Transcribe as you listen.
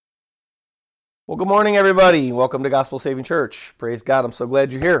Well, good morning, everybody. Welcome to Gospel Saving Church. Praise God. I'm so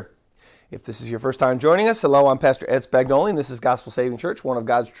glad you're here. If this is your first time joining us, hello, I'm Pastor Ed Spagnoli, and this is Gospel Saving Church, one of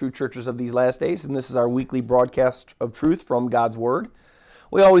God's true churches of these last days, and this is our weekly broadcast of truth from God's Word.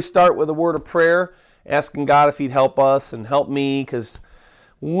 We always start with a word of prayer, asking God if He'd help us and help me, because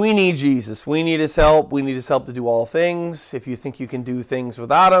we need Jesus. We need His help. We need His help to do all things. If you think you can do things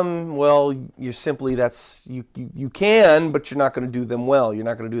without Him, well, you're simply, you can, but you're not going to do them well. You're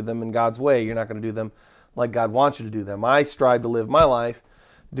not going to do them in God's way. You're not going to do them like God wants you to do them. I strive to live my life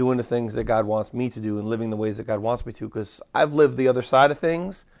doing the things that God wants me to do and living the ways that God wants me to, because I've lived the other side of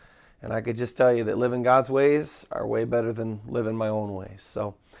things, and I could just tell you that living God's ways are way better than living my own ways.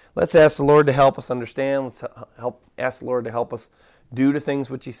 So let's ask the Lord to help us understand. Let's ask the Lord to help us do the things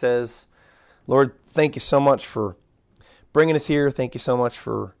which He says. Lord, thank you so much for bringing us here. Thank you so much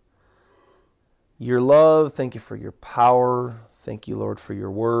for your love. Thank you for your power. Thank you, Lord, for your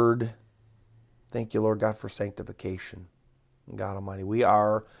word. Thank you, Lord God, for sanctification. God Almighty, we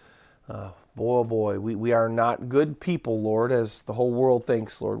are, we are not good people, Lord, as the whole world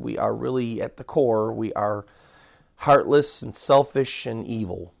thinks, Lord. We are really, at the core, we are heartless and selfish and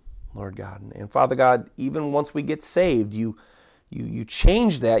evil, Lord God. And Father God, even once we get saved, you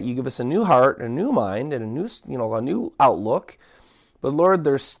change that. You give us a new heart, a new mind, and a new outlook. But Lord,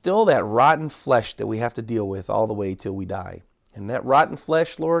 there's still that rotten flesh that we have to deal with all the way till we die. And that rotten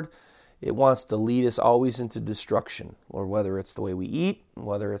flesh, Lord, it wants to lead us always into destruction, Lord, whether it's the way we eat,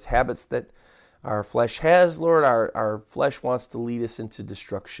 whether it's habits that our flesh has, Lord, our flesh wants to lead us into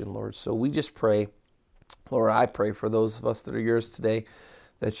destruction, Lord. So we just pray, Lord, I pray for those of us that are yours today,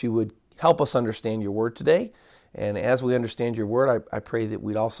 that you would help us understand your word today. And as we understand your word, I pray that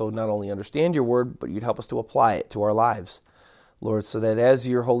we'd also not only understand your word, but you'd help us to apply it to our lives, Lord, so that as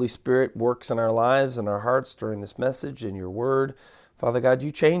your Holy Spirit works in our lives and our hearts during this message and your word, Father God,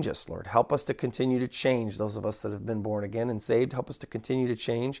 you change us, Lord. Help us to continue to change. Those of us that have been born again and saved, help us to continue to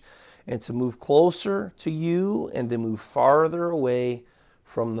change and to move closer to you and to move farther away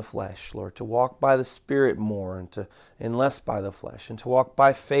from the flesh, Lord, to walk by the Spirit more and less by the flesh, and to walk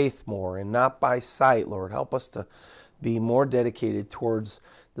by faith more and not by sight, Lord. Help us to be more dedicated towards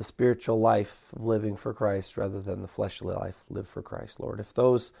the spiritual life of living for Christ rather than the fleshly life live for Christ, Lord.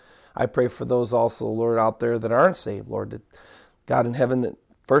 I pray for those also, Lord, out there that aren't saved, Lord, that God in heaven, that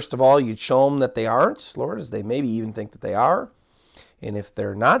first of all, you'd show them that they aren't, Lord, as they maybe even think that they are. And if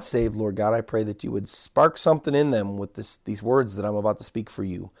they're not saved, Lord God, I pray that you would spark something in them with these words that I'm about to speak for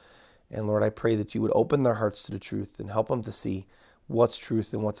you. And Lord, I pray that you would open their hearts to the truth and help them to see what's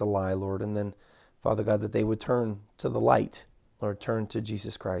truth and what's a lie, Lord. And then, Father God, that they would turn to the light, Lord, turn to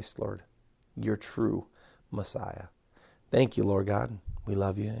Jesus Christ, Lord, your true Messiah. Thank you, Lord God. We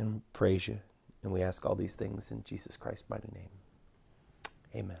love you and praise you. And we ask all these things in Jesus Christ's mighty name.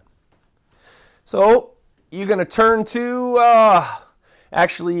 Amen. So, you're going to turn to,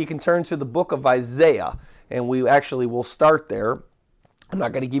 you can turn to the book of Isaiah, and we actually will start there. I'm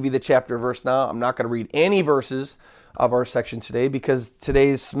not going to give you the chapter verse now. I'm not going to read any verses of our section today because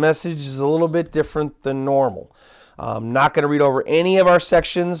today's message is a little bit different than normal. I'm not going to read over any of our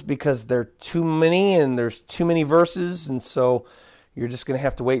sections because they're too many and there's too many verses, and so you're just going to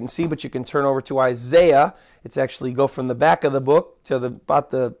have to wait and see, but you can turn over to Isaiah. It's actually go from the back of the book to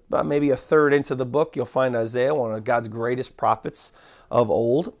about maybe a third into the book. You'll find Isaiah, one of God's greatest prophets of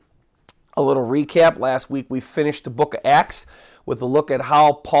old. A little recap. Last week we finished the book of Acts with a look at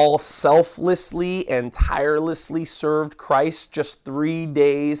how Paul selflessly and tirelessly served Christ just 3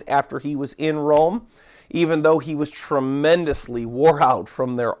 days after he was in Rome, even though he was tremendously wore out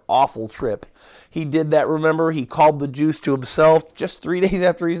from their awful trip. He did that, remember, he called the Jews to himself just 3 days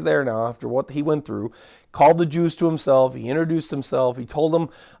after he's there now, after what he went through. Called the Jews to himself, he introduced himself, he told them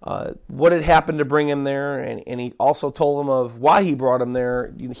what had happened to bring him there, and he also told them of why he brought him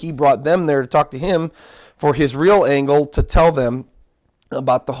there. He brought them there to talk to him for his real angle, to tell them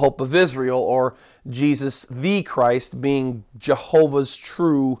about the hope of Israel, or Jesus the Christ being Jehovah's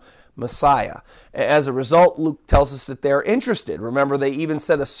true Messiah. As a result, Luke tells us that they're interested. Remember, they even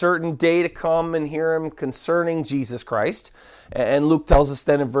set a certain day to come and hear him concerning Jesus Christ. And Luke tells us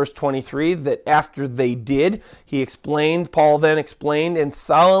then in verse 23 that after they did, Paul then explained and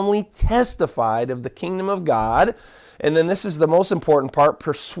solemnly testified of the kingdom of God. And then this is the most important part,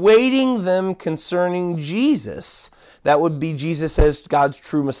 persuading them concerning Jesus. That would be Jesus as God's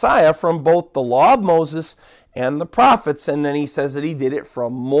true Messiah from both the law of Moses and the prophets. And then he says that he did it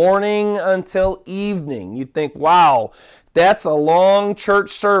from morning until evening. You'd think, wow, that's a long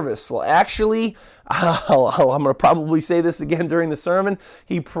church service. Well, actually, I'm going to probably say this again during the sermon.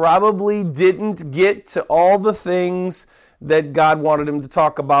 He probably didn't get to all the things that God wanted him to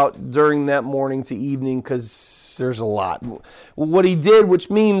talk about during that morning to evening, because there's a lot. What he did, which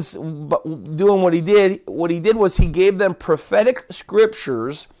means doing what he did was he gave them prophetic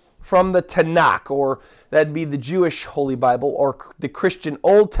scriptures from the Tanakh, or that'd be the Jewish Holy Bible, or the Christian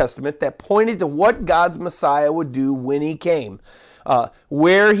Old Testament, that pointed to what God's Messiah would do when he came.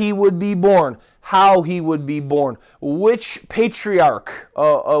 Where he would be born, how he would be born, which patriarch,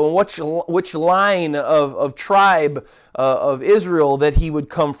 which line of tribe of Israel that he would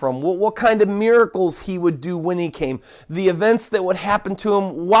come from, what kind of miracles he would do when he came, the events that would happen to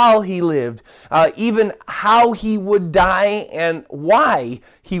him while he lived, even how he would die and why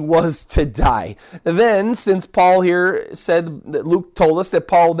he was to die. Then, since Paul here said that Luke told us that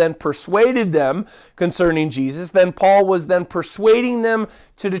Paul then persuaded them concerning Jesus, then Paul was then persuading them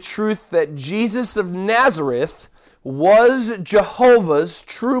to the truth that Jesus of Nazareth was Jehovah's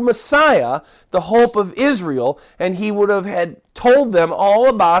true Messiah, the hope of Israel, and he would have had told them all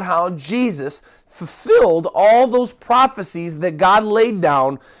about how Jesus fulfilled all those prophecies that God laid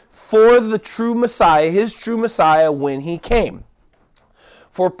down for the true Messiah, his true Messiah, when he came.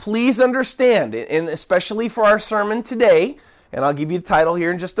 For please understand, and especially for our sermon today, and I'll give you the title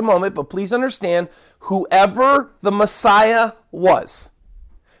here in just a moment, but please understand, whoever the Messiah was,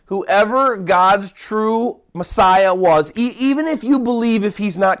 whoever God's true Messiah was, even if you believe if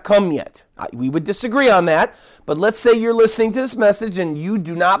he's not come yet, we would disagree on that, but let's say you're listening to this message and you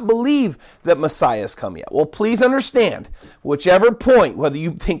do not believe that Messiah has come yet. Well, please understand, whichever point, whether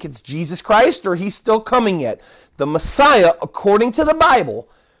you think it's Jesus Christ or he's still coming yet, the Messiah, according to the Bible,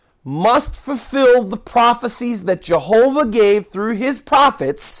 must fulfill the prophecies that Jehovah gave through his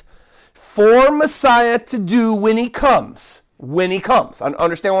prophets for Messiah to do when he comes. When he comes.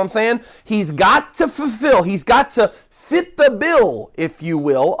 Understand what I'm saying? He's got to fulfill, he's got to fit the bill, if you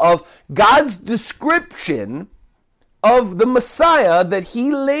will, of God's description of the Messiah that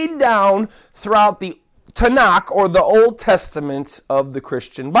he laid down throughout the Tanakh, or the Old Testament of the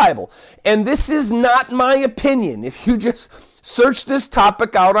Christian Bible. And this is not my opinion. If you just search this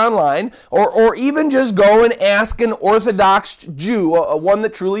topic out online, or even just go and ask an Orthodox Jew, one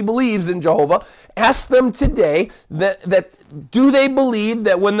that truly believes in Jehovah, ask them today that do they believe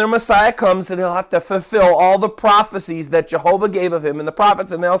that when their Messiah comes that he'll have to fulfill all the prophecies that Jehovah gave of him in the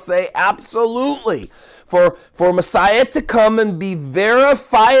prophets, and they'll say absolutely. For Messiah to come and be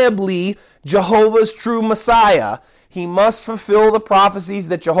verifiably Jehovah's true Messiah, he must fulfill the prophecies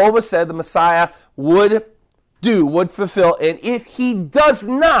that Jehovah said the Messiah would fulfill. And if he does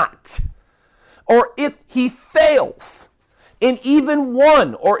not, or if he fails in even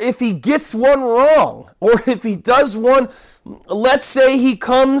one, or if he gets one wrong, or if he does one, let's say he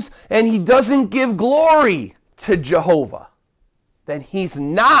comes and he doesn't give glory to Jehovah, then he's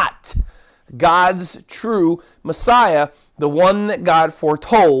not God's true Messiah, the one that God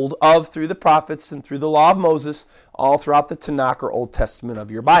foretold of through the prophets and through the law of Moses, all throughout the Tanakh, or Old Testament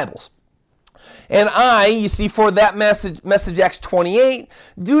of your Bibles. And you see, for that message Acts 28,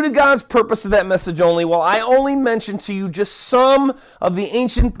 due to God's purpose of that message only, I only mention to you just some of the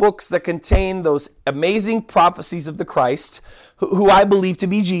ancient books that contain those amazing prophecies of the Christ, who I believe to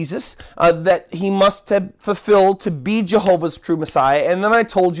be Jesus, that he must have fulfilled to be Jehovah's true Messiah. And then I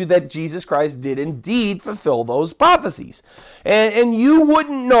told you that Jesus Christ did indeed fulfill those prophecies. And you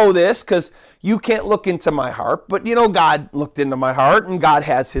wouldn't know this because you can't look into my heart, but God looked into my heart, and God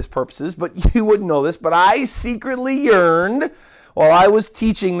has his purposes, but you wouldn't know this. But I secretly yearned, while I was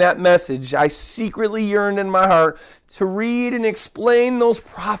teaching that message, I secretly yearned in my heart to read and explain those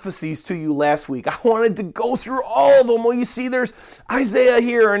prophecies to you last week. I wanted to go through all of them. Well, you see, there's Isaiah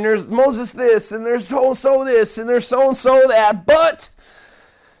here, and there's Moses this, and there's so-and-so this, and there's so-and-so that, but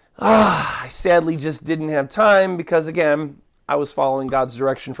I sadly just didn't have time because, again, I was following God's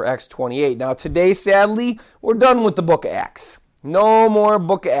direction for Acts 28. Now, today, sadly, we're done with the book of Acts. No more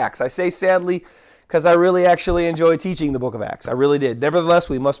book of Acts. I say sadly because I really actually enjoy teaching the book of Acts. I really did. Nevertheless,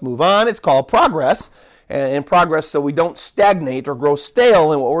 we must move on. It's called progress, and progress so we don't stagnate or grow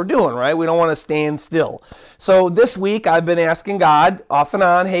stale in what we're doing, right? We don't want to stand still. So this week, I've been asking God off and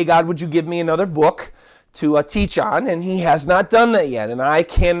on, hey, God, would you give me another book to teach on? And he has not done that yet. And I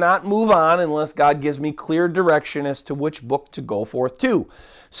cannot move on unless God gives me clear direction as to which book to go forth to.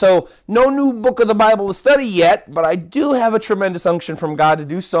 So no new book of the Bible to study yet, but I do have a tremendous unction from God to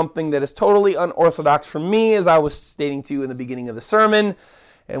do something that is totally unorthodox for me, as I was stating to you in the beginning of the sermon.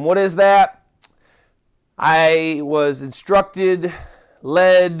 And what is that? I was instructed,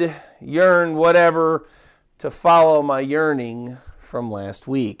 led, yearned, whatever, to follow my yearning from last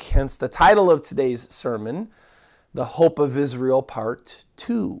week. Hence the title of today's sermon, the Hope of Israel Part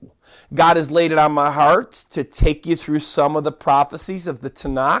 2. God has laid it on my heart to take you through some of the prophecies of the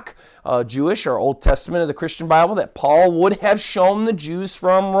Tanakh, Jewish or Old Testament of the Christian Bible, that Paul would have shown the Jews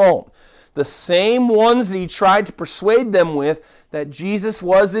from Rome. The same ones that he tried to persuade them with that Jesus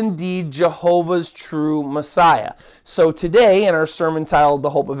was indeed Jehovah's true Messiah. So today, in our sermon titled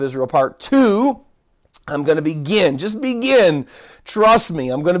The Hope of Israel Part 2, I'm going to begin, trust me,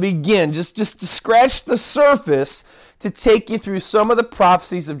 I'm going to begin just to scratch the surface to take you through some of the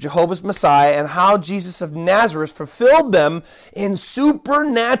prophecies of Jehovah's Messiah and how Jesus of Nazareth fulfilled them in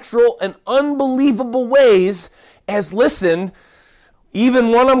supernatural and unbelievable ways, as, listen,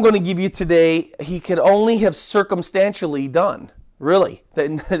 even one I'm going to give you today, he could only have circumstantially done. Really.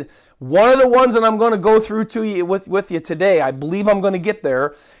 One of the ones that I'm going to go through to you with you today, I believe I'm going to get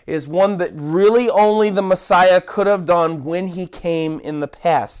there, is one that really only the Messiah could have done when he came in the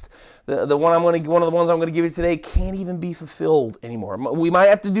past. One of the ones I'm going to give you today can't even be fulfilled anymore. We might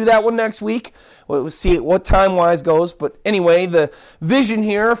have to do that one next week. We'll see what time-wise goes. But anyway, the vision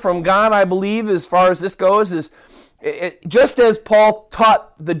here from God, I believe, as far as this goes, is just as Paul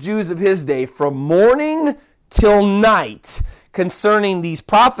taught the Jews of his day from morning till night concerning these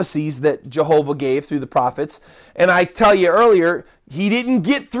prophecies that Jehovah gave through the prophets. And I tell you earlier, he didn't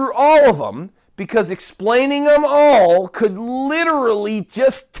get through all of them, because explaining them all could literally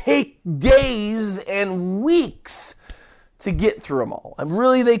just take days and weeks to get through them all. And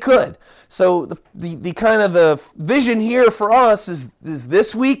really, they could. So the kind of the vision here for us is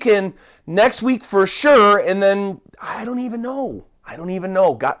this week and next week for sure. And then I don't even know. God, I'm going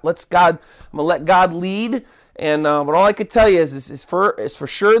to let God lead. And but all I could tell you is for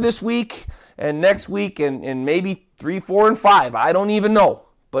sure this week and next week and maybe 3, 4, and 5. I don't even know.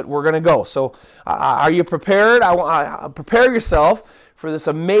 But we're going to go. So are you prepared? Prepare yourself for this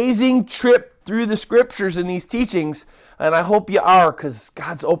amazing trip through the scriptures and these teachings. And I hope you are, because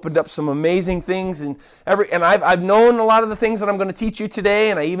God's opened up some amazing things. And I've known a lot of the things that I'm going to teach you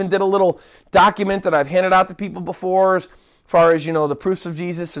today. And I even did a little document that I've handed out to people before, as far as, the proofs of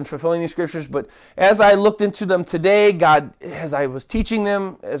Jesus and fulfilling these scriptures. But as I looked into them today, God, as I was teaching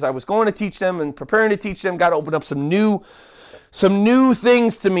them, as I was going to teach them and preparing to teach them, God opened up some new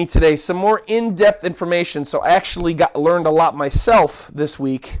things to me today, some more in-depth information. So I actually learned a lot myself this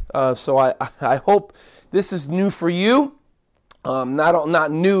week. So I hope this is new for you.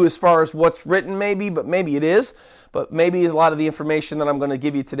 Not new as far as what's written maybe, but maybe it is. But maybe a lot of the information that I'm going to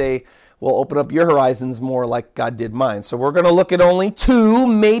give you today will open up your horizons more like God did mine. So we're going to look at only 2,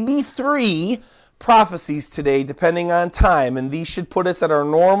 maybe 3 prophecies today, depending on time. And these should put us at our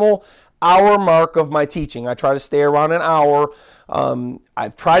normal hour mark of my teaching. I try to stay around an hour.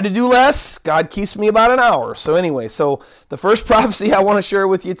 I've tried to do less. God keeps me about an hour. So anyway, the first prophecy I want to share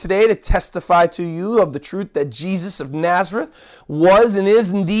with you today to testify to you of the truth that Jesus of Nazareth was and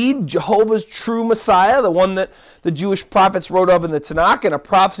is indeed Jehovah's true Messiah, the one that the Jewish prophets wrote of in the Tanakh, and a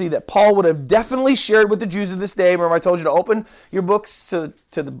prophecy that Paul would have definitely shared with the Jews of this day. Remember, I told you to open your books to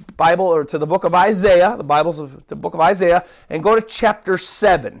the Bible, or to the book of Isaiah, the book of Isaiah, and go to chapter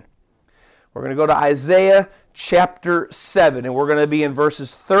 7. We're going to go to Isaiah chapter 7, and we're going to be in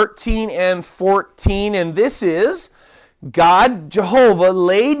verses 13 and 14. And this is God, Jehovah,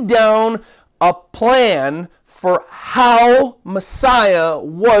 laid down a plan for how Messiah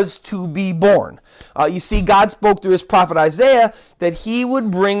was to be born. You see, God spoke through his prophet Isaiah that he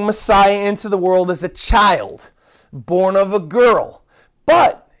would bring Messiah into the world as a child, born of a girl.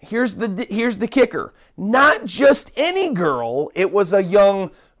 But here's the kicker. Not just any girl, it was a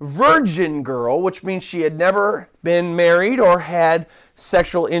young virgin girl, which means she had never been married or had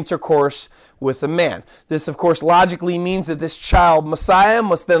sexual intercourse with a man. This, of course, logically means that this child, Messiah,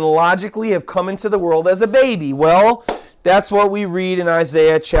 must then logically have come into the world as a baby. Well, that's what we read in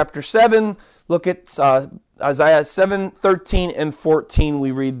Isaiah chapter 7. Look at Isaiah 7, 13, and 14. We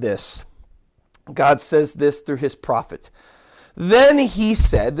read this. God says this through his prophet. Then he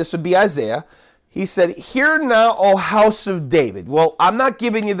said, this would be Isaiah, he said, "Hear now, O house of David." Well, I'm not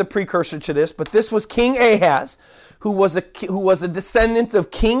giving you the precursor to this, but this was King Ahaz, who was a descendant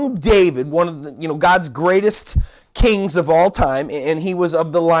of King David, one of the, God's greatest kings of all time, and he was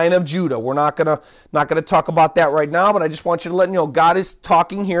of the line of Judah. We're not gonna talk about that right now, but I just want you to let you know God is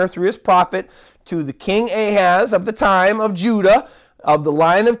talking here through his prophet to the King Ahaz of the time of Judah, of the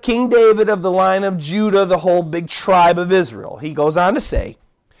line of King David, of the line of Judah, the whole big tribe of Israel. He goes on to say,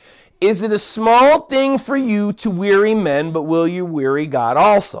 "Is it a small thing for you to weary men, but will you weary God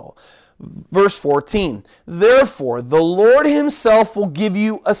also?" Verse 14, "Therefore the Lord himself will give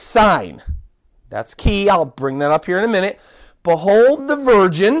you a sign." That's key. I'll bring that up here in a minute. "Behold, the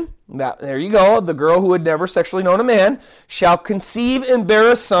virgin," There you go. The girl who had never sexually known a man shall conceive and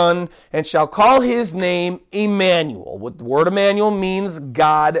bear a son and shall call his name Emmanuel. What the word Emmanuel means,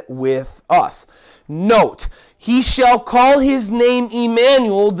 God with us. Note, he shall call his name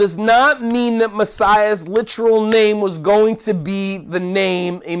Emmanuel does not mean that Messiah's literal name was going to be the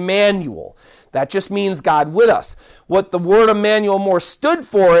name Emmanuel. That just means God with us. What the word Emmanuel more stood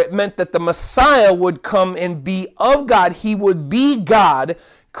for, it meant that the Messiah would come and be of God. He would be God,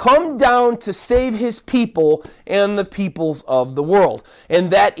 come down to save his people and the peoples of the world.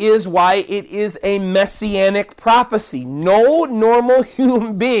 And that is why it is a messianic prophecy. No normal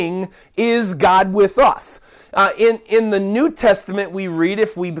human being is God with us. In the New Testament, we read,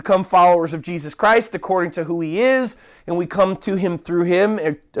 if we become followers of Jesus Christ according to who he is, and we come to him through him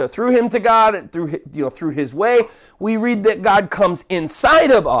to God, and through his way, we read that God comes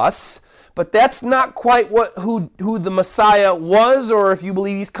inside of us. But that's not quite who the Messiah was, or if you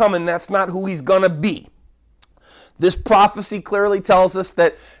believe he's coming, that's not who he's going to be. This prophecy clearly tells us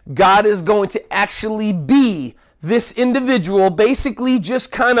that God is going to actually be this individual, basically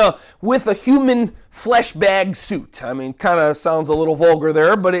just kind of with a human flesh bag suit. I mean, kind of sounds a little vulgar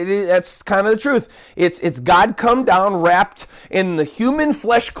there, but that's kind of the truth. It's God come down wrapped in the human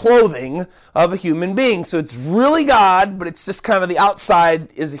flesh clothing of a human being. So it's really God, but it's just kind of the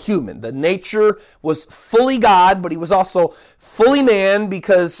outside is a human. The nature was fully God, but he was also fully man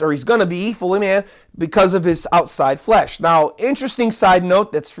he's going to be fully man because of his outside flesh. Now, interesting side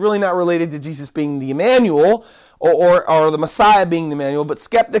note that's really not related to Jesus being the Emmanuel, or the Messiah being the Emmanuel, but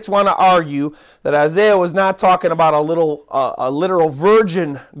skeptics want to argue that Isaiah was not talking about a literal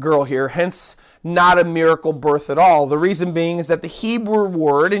virgin girl here, hence not a miracle birth at all. The reason being is that the Hebrew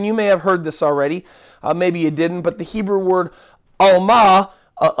word, and you may have heard this already, maybe you didn't, but the Hebrew word alma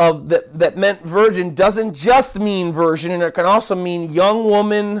that meant virgin doesn't just mean virgin, and it can also mean young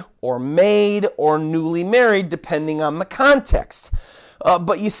woman or maid or newly married, depending on the context.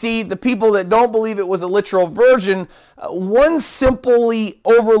 But you see, the people that don't believe it was a literal virgin, one simply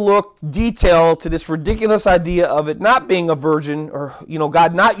overlooked detail to this ridiculous idea of it not being a virgin, or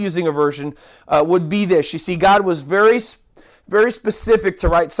God not using a virgin, would be this. You see, God was very specific to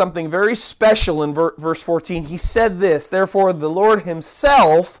write something very special in verse 14. He said this, "Therefore the Lord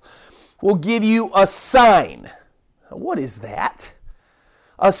himself will give you a sign." What is that?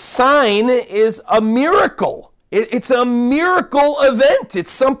 A sign is a miracle. It's a miracle event.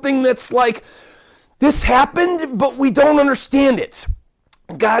 It's something that's like, this happened, but we don't understand it.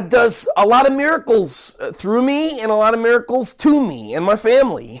 God does a lot of miracles through me and a lot of miracles to me and my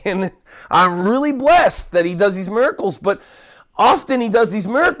family. And I'm really blessed that he does these miracles. But often he does these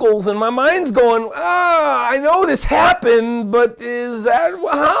miracles and my mind's going, I know this happened, but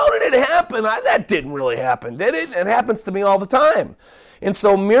how did it happen? That didn't really happen, did it? It happens to me all the time. And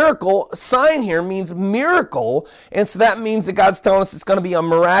so miracle, sign here means miracle. And so that means that God's telling us it's going to be a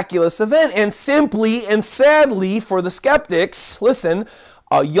miraculous event. And simply and sadly for the skeptics, listen,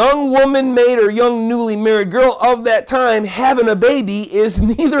 a young woman, maid, or young newly married girl of that time having a baby is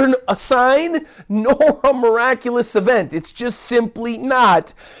neither a sign nor a miraculous event. It's just simply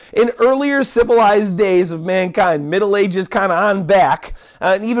not. In earlier civilized days of mankind, Middle Ages kind of on back,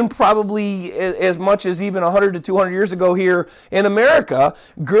 and even probably as much as even 100 to 200 years ago here in America,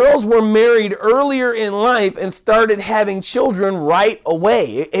 girls were married earlier in life and started having children right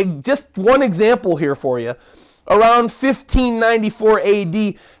away. Just one example here for you. Around 1594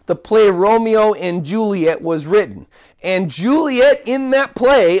 AD, the play Romeo and Juliet was written. And Juliet in that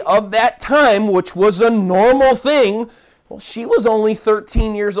play of that time, which was a normal thing, well, she was only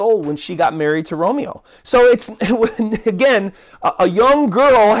 13 years old when she got married to Romeo. So it's, again, a young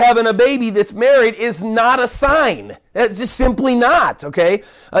girl having a baby that's married is not a sign. That's just simply not, okay?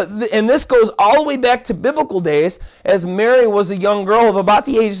 And this goes all the way back to biblical days, as Mary was a young girl of about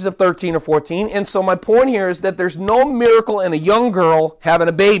the ages of 13 or 14. And so my point here is that there's no miracle in a young girl having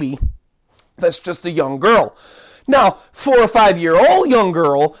a baby that's just a young girl. Now, 4 or 5 year old young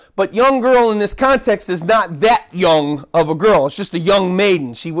girl, but young girl in this context is not that young of a girl. It's just a young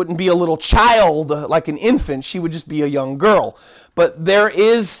maiden. She wouldn't be a little child like an infant. She would just be a young girl. But there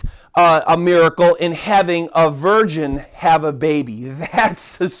is a miracle in having a virgin have a baby.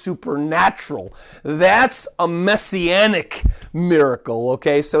 That's a supernatural. That's a messianic miracle,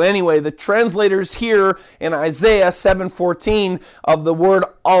 okay? So anyway, the translators here in Isaiah 7:14 of the word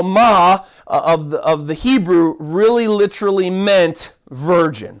Alma of the Hebrew really literally meant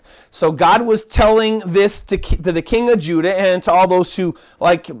virgin. So God was telling this to the king of Judah and to all those who,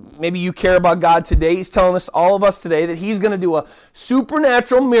 like, maybe you care about God today. He's telling us, all of us today, that he's going to do a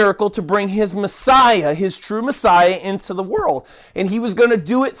supernatural miracle to bring his Messiah, his true Messiah, into the world. And he was going to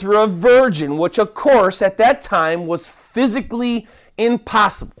do it through a virgin, which of course at that time was physically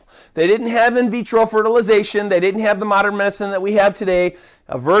impossible. They didn't have in vitro fertilization. They didn't have the modern medicine that we have today.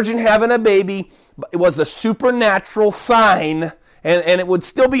 A virgin having a baby, it was a supernatural sign. And it would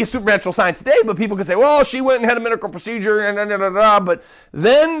still be a supernatural sign today, but people could say, well, she went and had a medical procedure, but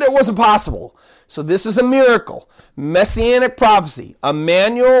then it wasn't possible. So this is a miracle. Messianic prophecy.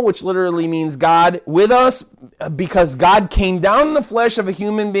 Emmanuel, which literally means God with us, because God came down in the flesh of a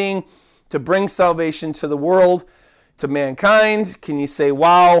human being to bring salvation to the world, to mankind. Can you say,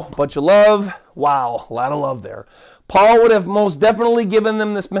 wow, bunch of love? Wow, a lot of love there. Paul would have most definitely given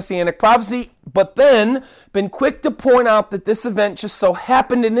them this messianic prophecy, but then been quick to point out that this event just so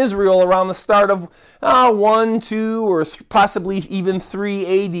happened in Israel around the start of 1, 2, or possibly even 3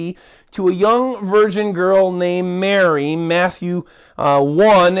 AD to a young virgin girl named Mary. Matthew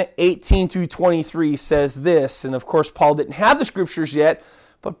 1, 18 through 23 says this, and of course Paul didn't have the scriptures yet,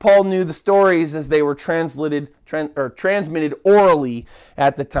 but Paul knew the stories as they were transmitted orally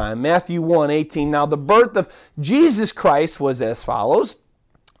at the time. Matthew 1:18. Now the birth of Jesus Christ was as follows.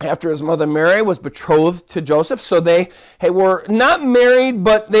 After his mother Mary was betrothed to Joseph, so they were not married,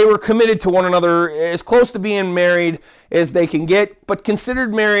 but they were committed to one another, as close to being married as they can get, but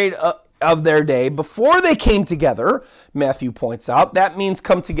considered married of their day. Before they came together, Matthew points out, that means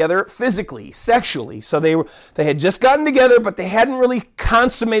come together physically, sexually. So they had just gotten together, but they hadn't really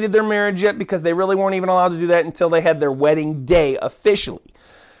consummated their marriage yet because they really weren't even allowed to do that until they had their wedding day officially.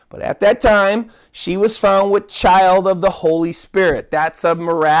 But at that time, she was found with child of the Holy Spirit. That's a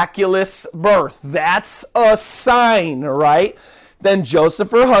miraculous birth. That's a sign, right? Then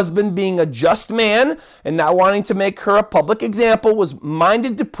Joseph, her husband, being a just man and not wanting to make her a public example, was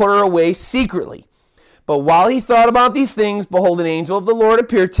minded to put her away secretly. But while he thought about these things, behold, an angel of the Lord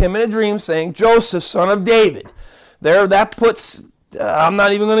appeared to him in a dream, saying, Joseph, son of David. There, that puts, I'm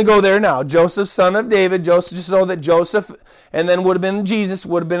not even going to go there now. Joseph, son of David. Joseph, just know that Joseph, and then would have been Jesus,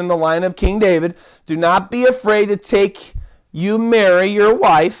 would have been in the line of King David. Do not be afraid to take you Mary, your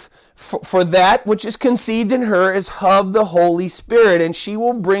wife, for that which is conceived in her is of the Holy Spirit, and she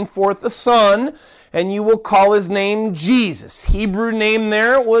will bring forth a son, and you will call his name Jesus. Hebrew name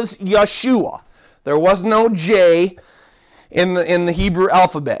there was Yeshua. There was no J in the Hebrew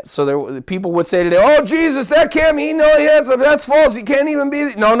alphabet. So people would say today, oh, Jesus, that can't be, that's false. He can't even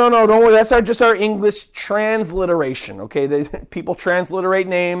be. No, don't worry. That's just our English transliteration, okay? People transliterate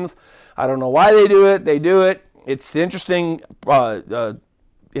names. I don't know why they do it. They do it. It's interesting.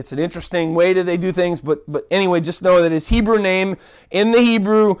 It's an interesting way that they do things, but anyway, just know that his Hebrew name in the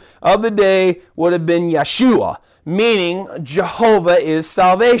Hebrew of the day would have been Yeshua, meaning Jehovah is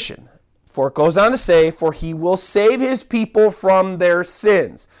salvation. For it goes on to say, for he will save his people from their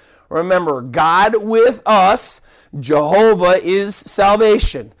sins. Remember, God with us, Jehovah is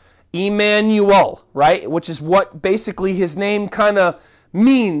salvation. Emmanuel, right? Which is what basically his name kind of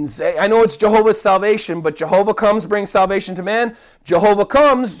means. I know it's Jehovah's salvation, but Jehovah comes, brings salvation to man. Jehovah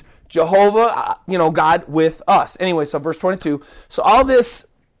comes, Jehovah, God with us. Anyway, so verse 22. So all this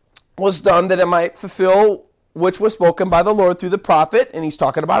was done that it might fulfill which was spoken by the Lord through the prophet. And he's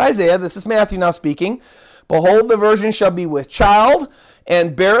talking about Isaiah. This is Matthew now speaking. Behold, the virgin shall be with child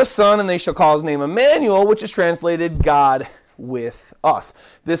and bear a son, and they shall call his name Emmanuel, which is translated God with us.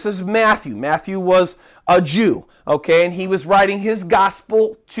 This is Matthew. Matthew was a Jew, okay, and he was writing his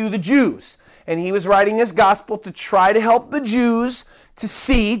gospel to the Jews. And he was writing his gospel to try to help the Jews to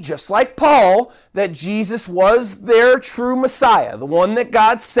see, just like Paul, that Jesus was their true Messiah, the one that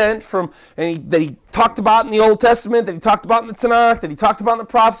God sent from, and that he talked about in the Old Testament, that he talked about in the Tanakh, that he talked about in the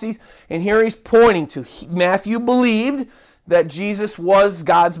prophecies. And here he's pointing to, Matthew believed that Jesus was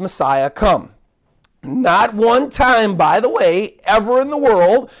God's Messiah come. Not one time, by the way, ever in the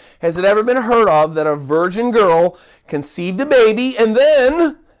world has it ever been heard of that a virgin girl conceived a baby and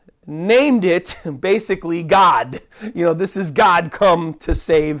then named it basically God. This is God come to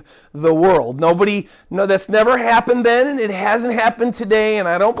save the world. That's never happened then, and it hasn't happened today, and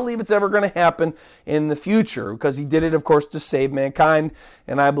I don't believe it's ever going to happen in the future, because he did it, of course, to save mankind,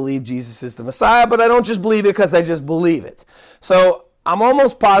 and I believe Jesus is the Messiah, but I don't just believe it because I just believe it. So I'm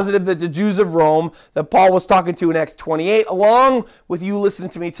almost positive that the Jews of Rome that Paul was talking to in Acts 28, along with you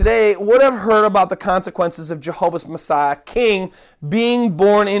listening to me today, would have heard about the consequences of Jehovah's Messiah King being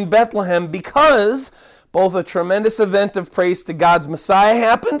born in Bethlehem, because both a tremendous event of praise to God's Messiah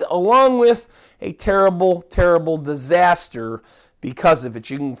happened, along with a terrible, terrible disaster because of it.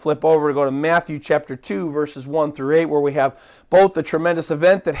 You can flip over to go to Matthew chapter 2, verses 1 through 8, where we have both the tremendous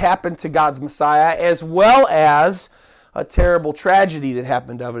event that happened to God's Messiah, as well as a terrible tragedy that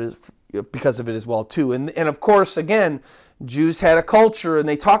happened because of it as well, too. And of course, again, Jews had a culture and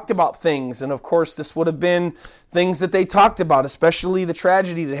they talked about things. And of course, this would have been things that they talked about, especially the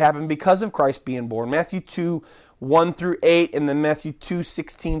tragedy that happened because of Christ being born. Matthew 2, 1 through 8, and then Matthew 2,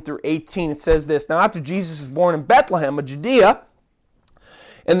 16 through 18. It says this: Now after Jesus was born in Bethlehem of Judea,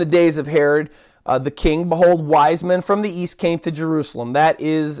 in the days of Herod the king, behold, wise men from the east came to Jerusalem. That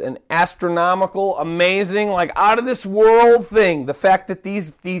is an astronomical, amazing, like out of this world thing. The fact that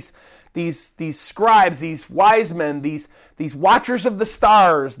these scribes, these wise men, these watchers of the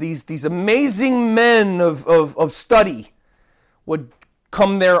stars, these amazing men of study would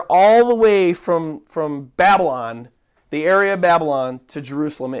come there all the way from Babylon, the area of Babylon, to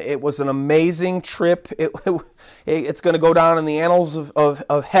Jerusalem. It was an amazing trip. It's going to go down in the annals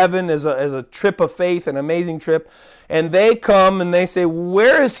of heaven as a trip of faith, an amazing trip. And they come and they say,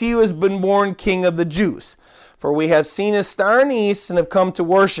 "Where is he who has been born King of the Jews? For we have seen his star in the east and have come to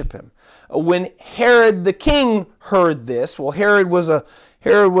worship him." When Herod the king heard this, well, Herod was a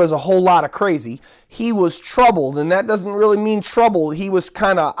whole lot of crazy. He was troubled, and that doesn't really mean trouble. He was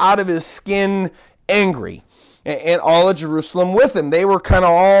kind of out of his skin, angry. And all of Jerusalem with him. They were kind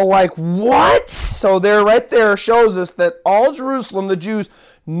of all like, what? So there, right there, shows us that all Jerusalem, the Jews,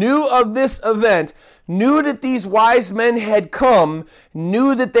 knew of this event, knew that these wise men had come,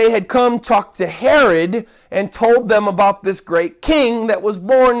 knew that they had come, talked to Herod, and told them about this great king that was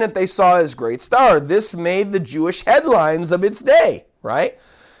born, that they saw his great star. This made the Jewish headlines of its day, right?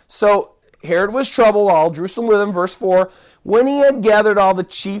 So Herod was troubled, all Jerusalem with him. Verse 4, when he had gathered all the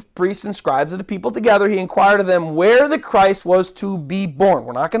chief priests and scribes of the people together, he inquired of them where the Christ was to be born.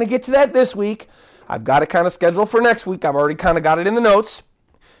 We're not going to get to that this week. I've got it kind of scheduled for next week. I've already kind of got it in the notes.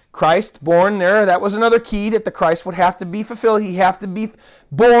 Christ born there, that was another key that the Christ would have to be fulfilled. He'd have to be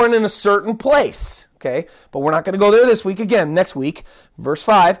born in a certain place. Okay, but we're not going to go there this week. Again, next week. Verse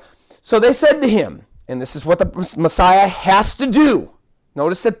 5, so they said to him, and this is what the Messiah has to do.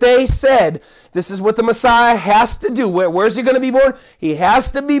 Notice that they said, this is what the Messiah has to do. Where's he going to be born? He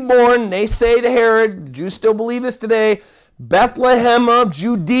has to be born, they say to Herod, the Jews still believe this today, Bethlehem of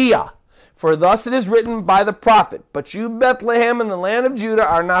Judea. For thus it is written by the prophet, but you, Bethlehem, in the land of Judah,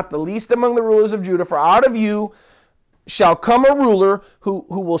 are not the least among the rulers of Judah, for out of you shall come a ruler who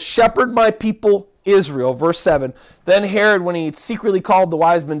will shepherd my people Israel. Verse 7, then Herod, when he had secretly called the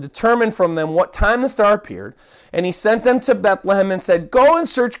wise men, determined from them what time the star appeared, and he sent them to Bethlehem and said, go and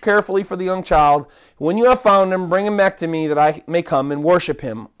search carefully for the young child. When you have found him, bring him back to me that I may come and worship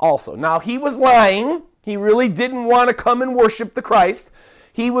him also. Now, he was lying. He really didn't want to come and worship the Christ.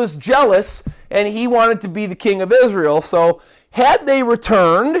 He was jealous, and he wanted to be the king of Israel. So had they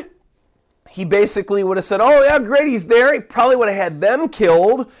returned, he basically would have said, oh, yeah, great, he's there. He probably would have had them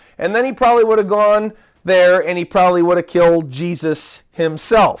killed, and then he probably would have gone there, and he probably would have killed Jesus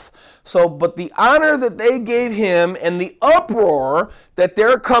himself. So, but the honor that they gave him and the uproar that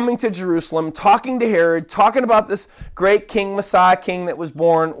they're coming to Jerusalem, talking to Herod, talking about this great king, Messiah king that was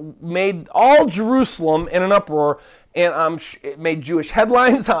born, made all Jerusalem in an uproar. And it made Jewish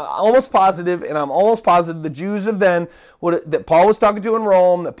headlines, I'm almost positive, and I'm almost positive the Jews of then, that Paul was talking to in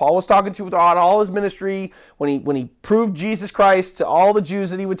Rome, that Paul was talking to throughout all his ministry, when he proved Jesus Christ to all the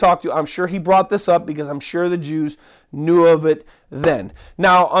Jews that he would talk to, I'm sure he brought this up because I'm sure the Jews knew of it then.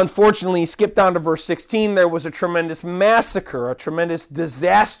 Now, unfortunately, skip down to verse 16, there was a tremendous massacre, a tremendous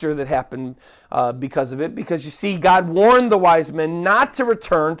disaster that happened because of it, because you see, God warned the wise men not to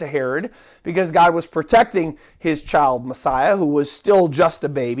return to Herod because God was protecting his child Messiah, who was still just a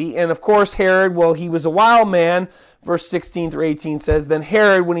baby. And of course, Herod, well, he was a wild man. Verse 16 through 18 says, then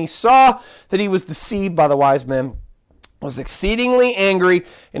Herod, when he saw that he was deceived by the wise men, was exceedingly angry,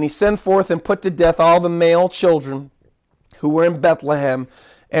 and he sent forth and put to death all the male children who were in Bethlehem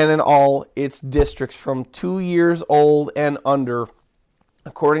and in all its districts from 2 years old and under,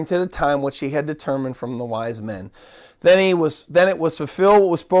 according to the time which he had determined from the wise men. Then it was fulfilled what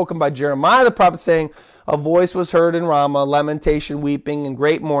was spoken by Jeremiah the prophet, saying, a voice was heard in Ramah, lamentation, weeping, and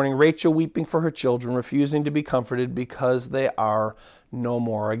great mourning, Rachel weeping for her children, refusing to be comforted because they are no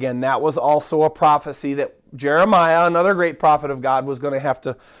more. Again, that was also a prophecy that Jeremiah, another great prophet of God, was going to have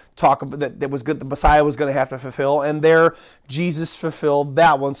to talk about, that was good, the Messiah was going to have to fulfill, and there Jesus fulfilled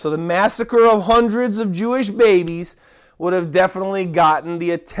that one. So the massacre of hundreds of Jewish babies would have definitely gotten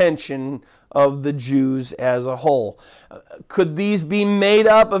the attention of the Jews as a whole. Could these be made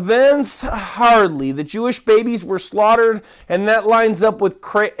up events? Hardly. The Jewish babies were slaughtered, and that lines up with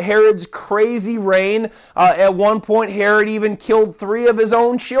Herod's crazy reign. At one point, Herod even killed 3 of his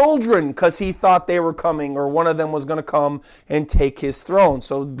own children because he thought they were coming, or one of them was going to come and take his throne.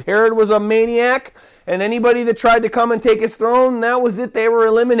 So Herod was a maniac, and anybody that tried to come and take his throne, that was it. They were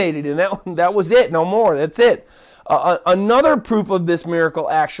eliminated, and that was it. No more. That's it. Another proof of this miracle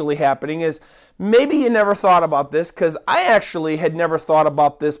actually happening is, maybe you never thought about this, because I actually had never thought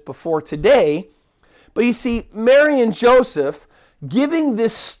about this before today. But you see, Mary and Joseph giving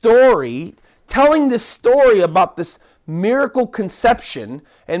this story, telling this story about this miracle conception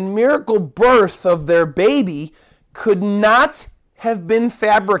and miracle birth of their baby could not have been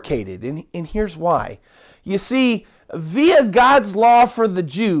fabricated. And here's why. You see, via God's law for the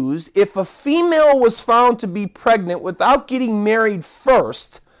Jews, if a female was found to be pregnant without getting married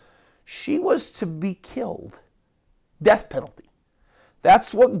first, she was to be killed. Death penalty.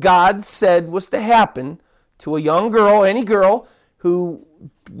 That's what God said was to happen to a young girl, any girl, who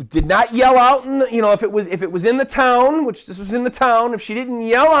did not yell out, if it was in the town, which this was in the town, if she didn't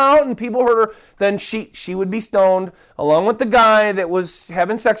yell out and people heard her, then she would be stoned, along with the guy that was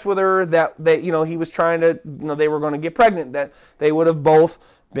having sex with her, that he was trying to, they were going to get pregnant, that they would have both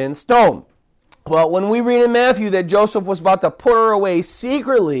been stoned. Well, when we read in Matthew that Joseph was about to put her away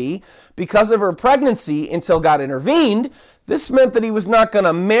secretly because of her pregnancy until God intervened, this meant that he was not going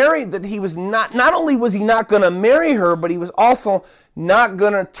to marry, that he was not only was he not going to marry her, but he was also not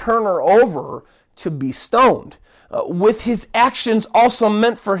going to turn her over to be stoned. With his actions also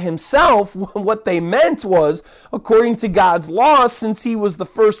meant for himself, what they meant was, according to God's law, since he was the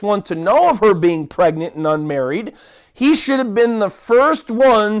first one to know of her being pregnant and unmarried, he should have been the first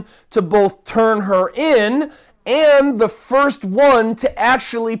one to both turn her in and the first one to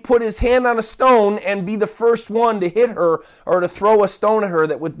actually put his hand on a stone and be the first one to hit her or to throw a stone at her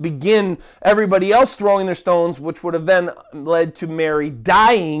that would begin everybody else throwing their stones, which would have then led to Mary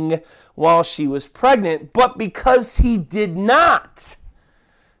dying while she was pregnant. But because he did not,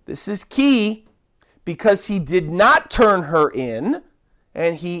 this is key, because he did not turn her in,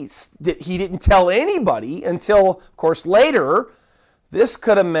 and he didn't tell anybody until, of course, later, this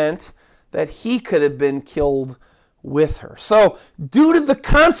could have meant that he could have been killed with her. So, due to the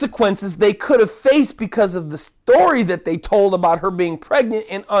consequences they could have faced because of the story that they told about her being pregnant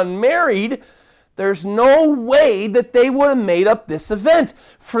and unmarried, there's no way that they would have made up this event.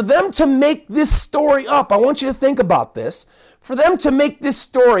 For them to make this story up, I want you to think about this. For them to make this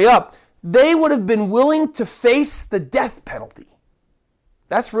story up, they would have been willing to face the death penalty.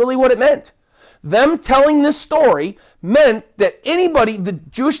 That's really what it meant. Them telling this story meant that anybody, the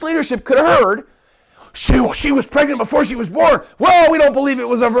Jewish leadership, could have heard, she was pregnant before she was born. Well, we don't believe it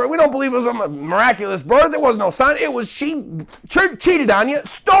was a miraculous birth. There was no sign. It was she cheated on you.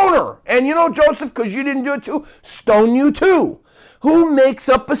 Stone her. And Joseph, because you didn't do it too, stone you too. Who makes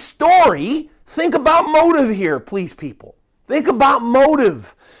up a story? Think about motive here, please, people. Think about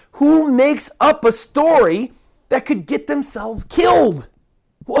motive. Who makes up a story that could get themselves killed?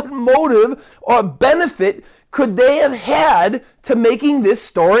 What motive or benefit could they have had to making this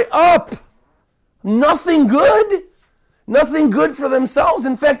story up? Nothing good. Nothing good for themselves.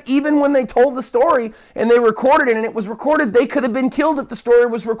 In fact, even when they told the story and they recorded it and it was recorded, they could have been killed if the story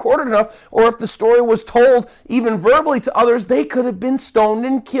was recorded enough, or if the story was told even verbally to others, they could have been stoned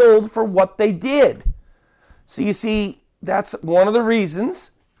and killed for what they did. So you see, that's one of the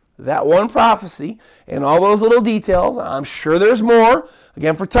reasons, that one prophecy and all those little details. I'm sure there's more.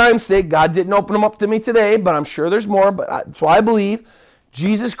 Again, for time's sake, God didn't open them up to me today, but I'm sure there's more. But that's why I believe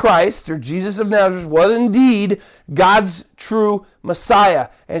Jesus Christ, or Jesus of Nazareth, was indeed God's true Messiah.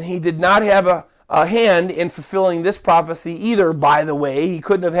 And he did not have a hand in fulfilling this prophecy either, by the way. He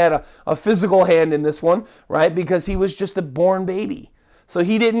couldn't have had a physical hand in this one, right? Because he was just a born baby. So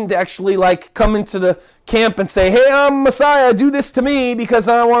he didn't actually come into the camp and say, hey, I'm Messiah, do this to me because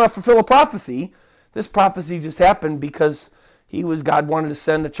I want to fulfill a prophecy. This prophecy just happened because God wanted to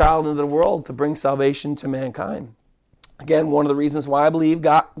send a child into the world to bring salvation to mankind. Again, one of the reasons why I believe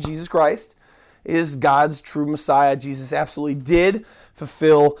Jesus Christ is God's true Messiah. Jesus absolutely did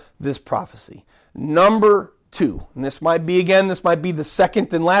fulfill this prophecy. Number 2, and this might be the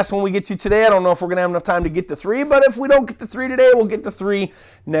second and last one we get to today. I don't know if we're going to have enough time to get to 3, but if we don't get to 3 today, we'll get to 3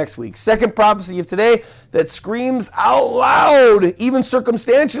 next week. Second prophecy of today that screams out loud, even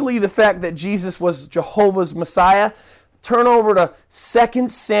circumstantially, the fact that Jesus was Jehovah's Messiah. Turn over to 2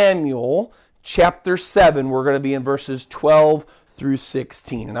 Samuel chapter 7. We're going to be in verses 12 through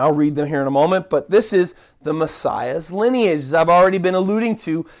 16. And I'll read them here in a moment, but this is the Messiah's lineage, as I've already been alluding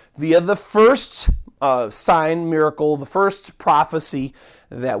to, via the first sign, miracle, the first prophecy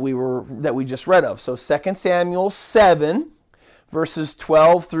that we just read of. So 2 Samuel 7, verses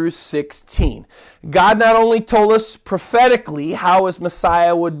 12 through 16. God not only told us prophetically how his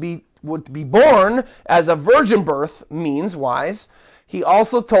Messiah would be born as a virgin birth means wise, he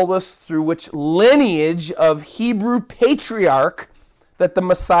also told us through which lineage of Hebrew patriarch that the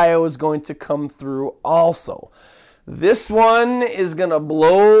Messiah was going to come through also. This one is going to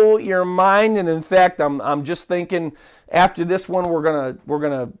blow your mind, and in fact, I'm just thinking after this one we're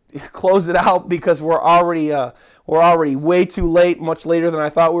gonna close it out because we're already way too late, much later than I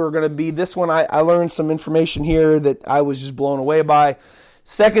thought we were going to be. This one I learned some information here that I was just blown away by.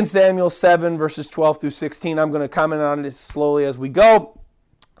 2 Samuel 7, verses 12 through 16. I'm going to comment on it slowly as we go.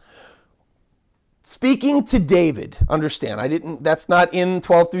 Speaking to David, understand, that's not in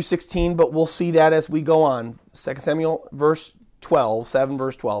 12 through 16, but we'll see that as we go on. 2 Samuel verse 12, 7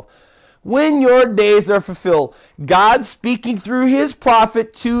 verse 12. When your days are fulfilled, God speaking through his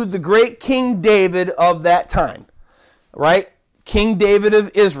prophet to the great King David of that time, right? King David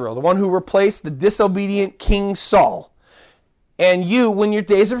of Israel, the one who replaced the disobedient King Saul. And you, when your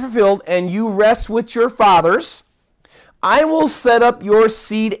days are fulfilled and you rest with your fathers, I will set up your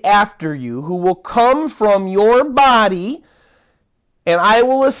seed after you, who will come from your body, and I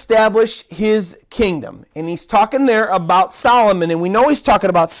will establish his kingdom. And he's talking there about Solomon, and we know he's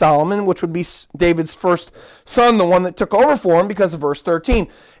talking about Solomon, which would be David's first son, the one that took over for him because of verse 13.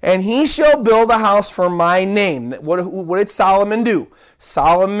 And he shall build a house for my name. What did Solomon do?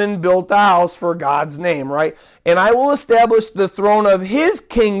 Solomon built a house for God's name, right? And I will establish the throne of his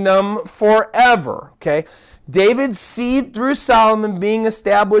kingdom forever, okay? David's seed through Solomon being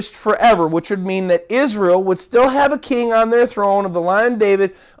established forever, which would mean that Israel would still have a king on their throne of the line of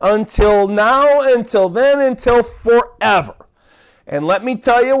David until now, until then, until forever. And let me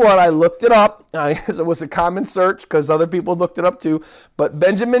tell you what, I looked it up. It was a common search because other people looked it up too. But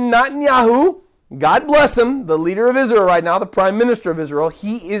Benjamin Netanyahu, God bless him, the leader of Israel right now, the prime minister of Israel,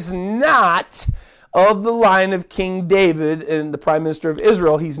 he is not of the line of King David and the prime minister of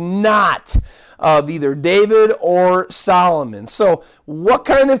Israel. He's not of either David or Solomon. So what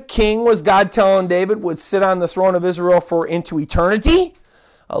kind of king was God telling David would sit on the throne of Israel for into eternity?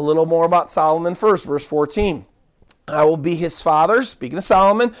 A little more about Solomon first, verse 14. I will be his father, speaking of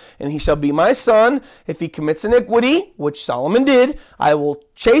Solomon, and he shall be my son. If he commits iniquity, which Solomon did, I will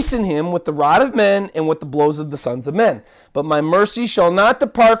chasten him with the rod of men and with the blows of the sons of men. But my mercy shall not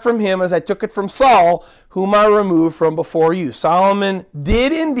depart from him as I took it from Saul, whom I removed from before you. Solomon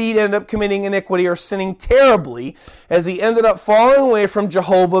did indeed end up committing iniquity or sinning terribly, as he ended up falling away from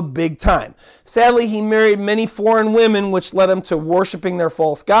Jehovah big time. Sadly, he married many foreign women, which led him to worshiping their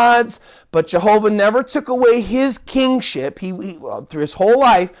false gods. But Jehovah never took away his kingship. He through his whole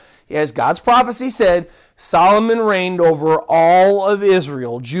life, as God's prophecy said, Solomon reigned over all of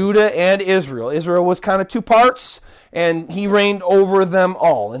Israel, Judah and Israel. Israel was kind of two parts, and he reigned over them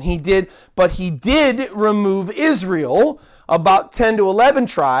all. And he did remove Israel, about 10 to 11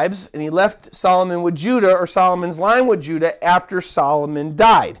 tribes, and he left Solomon with Judah, or Solomon's line with Judah, after Solomon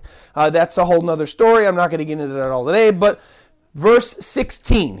died. That's a whole nother story. I'm not going to get into that all today, but verse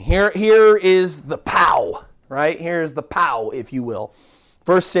 16, here is the pow, right? Here's the pow, if you will.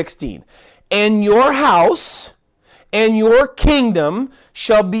 Verse 16, and your house and your kingdom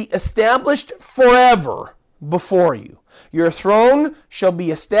shall be established forever before you. Your throne shall be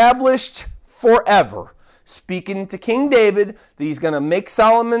established forever. Speaking to King David, that he's going to make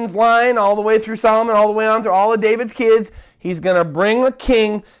Solomon's line all the way through Solomon, all the way on through all of David's kids. He's going to bring a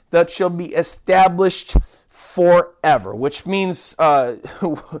king that shall be established forever, which means God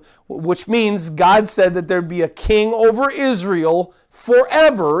said that there'd be a king over Israel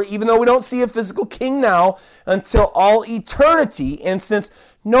forever, even though we don't see a physical king now, until all eternity. And since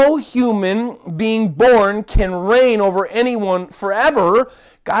no human being born can reign over anyone forever,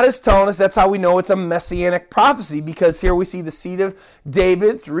 God is telling us that's how we know it's a messianic prophecy, because here we see the seed of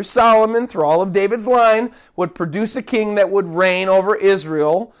David through Solomon, through all of David's line, would produce a king that would reign over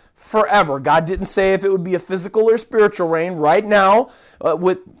Israel forever. God didn't say if it would be a physical or spiritual reign. Right now,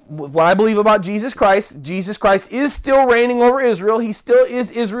 with what I believe about Jesus Christ is still reigning over Israel. He still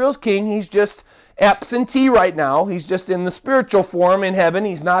is Israel's king. He's just absentee right now. He's just in the spiritual form in heaven.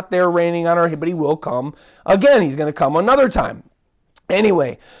 He's not there reigning on earth, but he will come again. He's going to come another time.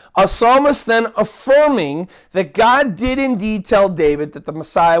 Anyway, a psalmist then affirming that God did indeed tell David that the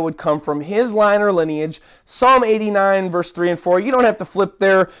Messiah would come from his line or lineage. Psalm 89, verse 3 and 4. You don't have to flip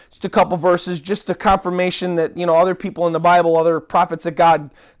there. Just a couple verses, just a confirmation that, other people in the Bible, other prophets that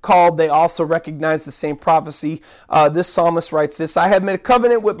God called, they also recognize the same prophecy. This psalmist writes this: I have made a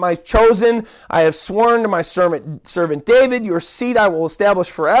covenant with my chosen. I have sworn to my servant David, your seed I will establish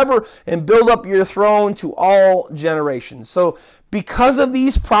forever and build up your throne to all generations. So, because of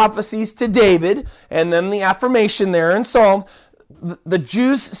these prophecies to David, and then the affirmation there in Psalms, the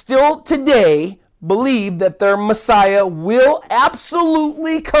Jews still today believe that their Messiah will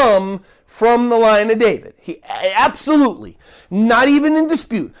absolutely come from the line of David. Absolutely. Not even in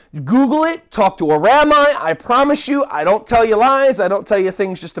dispute. Google it, talk to a rabbi. I promise you, I don't tell you lies. I don't tell you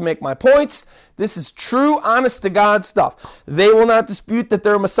things just to make my points. This is true, honest to God stuff. They will not dispute that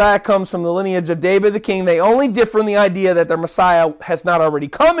their Messiah comes from the lineage of David the king. They only differ in the idea that their Messiah has not already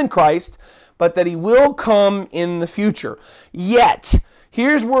come in Christ, but that he will come in the future. Yet,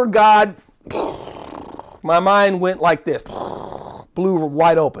 here's where God, my mind went like this, blew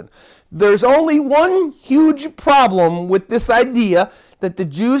wide open. There's only one huge problem with this idea that the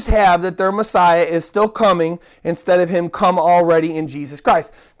Jews have that their Messiah is still coming instead of him come already in Jesus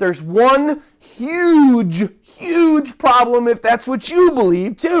Christ. There's one huge problem if that's what you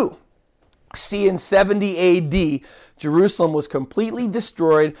believe too. See, in 70 A.D., Jerusalem was completely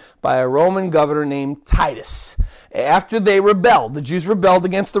destroyed by a Roman governor named Titus. After they rebelled, the Jews rebelled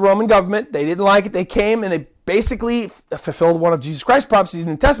against the Roman government. They didn't like it. They came and they basically fulfilled one of Jesus Christ's prophecies in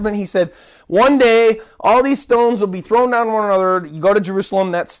the New Testament. He said, one day, all these stones will be thrown down on one another. You go to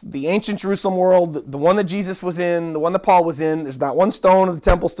Jerusalem, that's the ancient Jerusalem world, the one that Jesus was in, the one that Paul was in. There's not one stone of the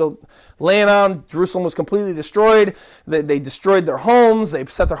temple still laying on. Jerusalem was completely destroyed. They destroyed their homes. They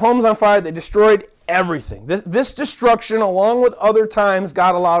set their homes on fire. They destroyed everything. This destruction, along with other times,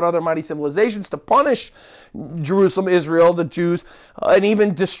 God allowed other mighty civilizations to punish Jerusalem, Israel, the Jews, and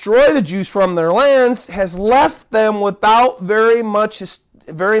even destroy the Jews from their lands, has left them without very much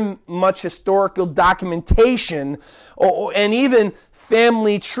historical documentation, and even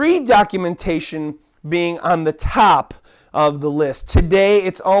family tree documentation being on the top of the list. Today,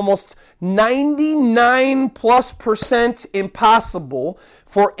 it's almost 99+% impossible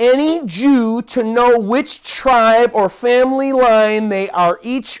for any Jew to know which tribe or family line they are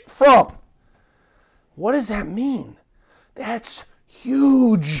each from. What does that mean? That's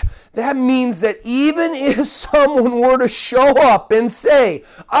huge. That means that even if someone were to show up and say,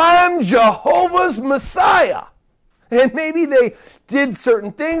 I'm Jehovah's Messiah, and maybe they did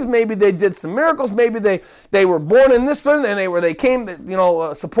certain things, maybe they did some miracles, maybe they were born in this one, and they came,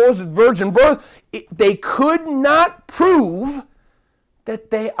 a supposed virgin birth, they could not prove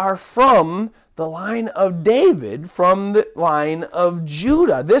that they are from the line of David, from the line of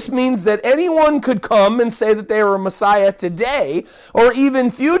Judah. This means that anyone could come and say that they were a Messiah today or even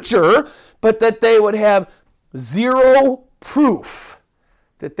future, but that they would have zero proof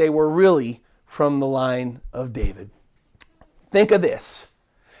that they were really from the line of David. Think of this.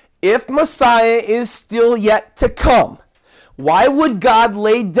 If Messiah is still yet to come, why would God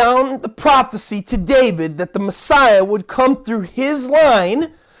lay down the prophecy to David that the Messiah would come through his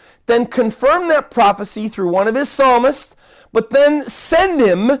line, then confirm that prophecy through one of his psalmists, but then send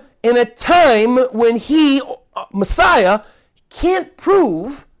him in a time when he, Messiah, can't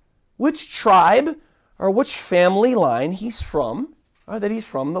prove which tribe or which family line he's from, or that he's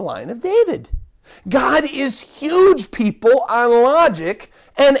from the line of David? God is huge, people, on logic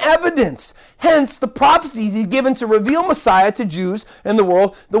and evidence. Hence, the prophecies he's given to reveal Messiah to Jews in the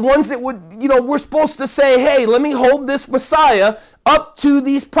world, the ones that we're supposed to say, hey, let me hold this Messiah up to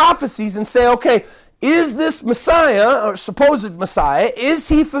these prophecies and say, okay, is this Messiah, or supposed Messiah, is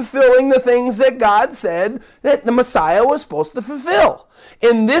he fulfilling the things that God said that the Messiah was supposed to fulfill?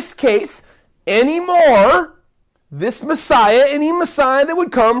 In this case, anymore, this Messiah, any Messiah that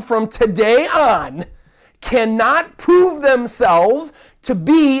would come from today on, cannot prove themselves to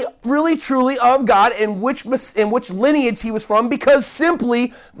be really truly of God and which lineage he was from, because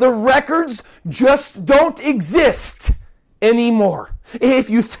simply the records just don't exist anymore. If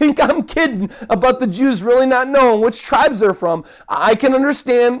you think I'm kidding about the Jews really not knowing which tribes they're from, I can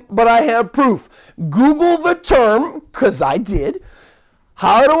understand, but I have proof. Google the term, because I did.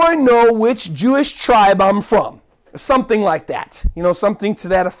 How do I know which Jewish tribe I'm from? Something like that, something to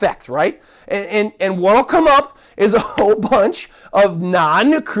that effect, right? And what'll come up is a whole bunch of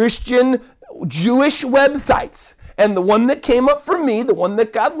non-Christian Jewish websites. And the one that came up for me, the one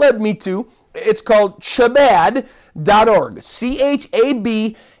that God led me to, it's called Chabad.org,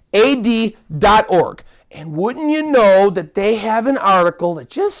 CHABAD.org. And wouldn't you know that they have an article that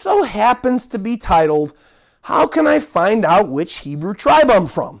just so happens to be titled, "How Can I Find Out Which Hebrew Tribe I'm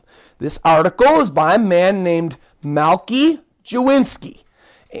From?" This article is by a man named Malky Jawinski.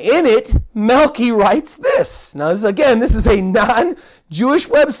 In it, Malky writes this. Now, this is a non-Jewish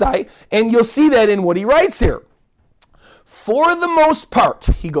website, and you'll see that in what he writes here. For the most part,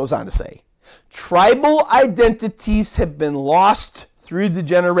 he goes on to say, tribal identities have been lost through the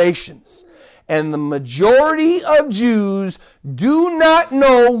generations, and the majority of Jews do not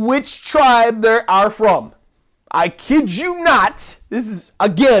know which tribe they are from. I kid you not. This is,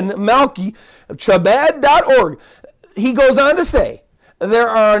 again, Malky of Chabad.org. He goes on to say, there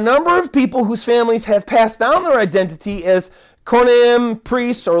are a number of people whose families have passed down their identity as Kohanim,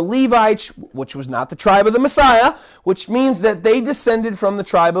 priests, or Levites, which was not the tribe of the Messiah, which means that they descended from the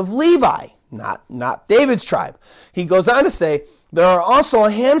tribe of Levi, not David's tribe. He goes on to say, there are also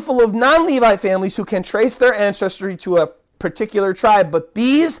a handful of non-Levite families who can trace their ancestry to a particular tribe, but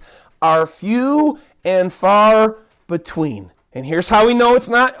these are few and far between. And here's how we know it's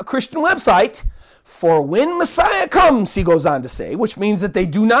not a Christian website. For when Messiah comes, he goes on to say, which means that they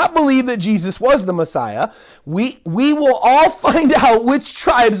do not believe that Jesus was the Messiah, we will all find out which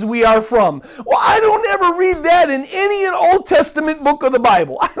tribes we are from. Well, I don't ever read that in any Old Testament book of the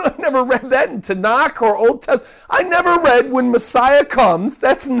Bible. I've never read that in Tanakh or Old Testament. I never read when Messiah comes.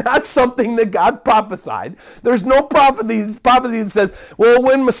 That's not something that God prophesied. There's no prophecy that says, well,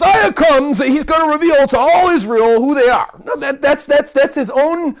 when Messiah comes, he's going to reveal to all Israel who they are. No, that's his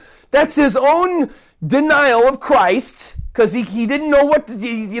own... That's his own denial of Christ, because he didn't know what to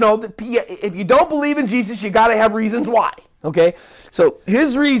do. If you don't believe in Jesus, you got to have reasons why. Okay? So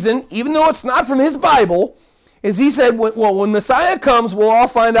his reason, even though it's not from his Bible, is he said, when Messiah comes, we'll all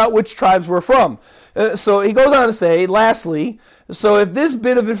find out which tribes we're from. So he goes on to say, lastly, so if this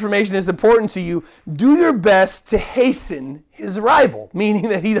bit of information is important to you, do your best to hasten his arrival, meaning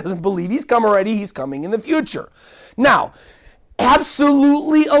that he doesn't believe he's come already, he's coming in the future. Now,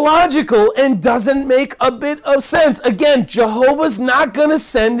 absolutely illogical and doesn't make a bit of sense. Again, Jehovah's not going to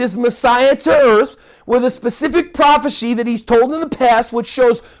send his Messiah to earth with a specific prophecy that he's told in the past, which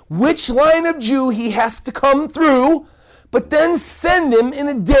shows which line of Jew he has to come through, but then send him in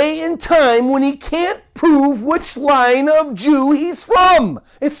a day and time when he can't prove which line of Jew he's from.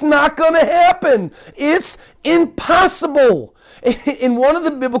 It's not going to happen. It's impossible. In one of the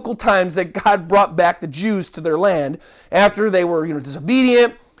biblical times that God brought back the Jews to their land after they were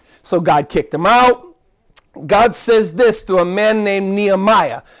disobedient, so God kicked them out. God says this to a man named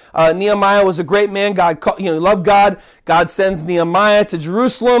Nehemiah. Nehemiah was a great man. He loved God. God sends Nehemiah to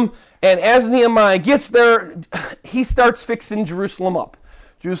Jerusalem, and as Nehemiah gets there, he starts fixing Jerusalem up.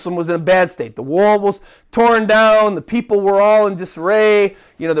 Jerusalem was in a bad state. The wall was torn down. The people were all in disarray.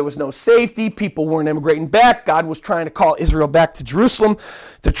 There was no safety. People weren't immigrating back. God was trying to call Israel back to Jerusalem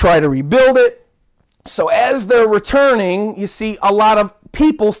to try to rebuild it. So as they're returning, you see a lot of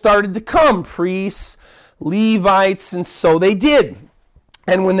people started to come, priests, Levites, and so they did.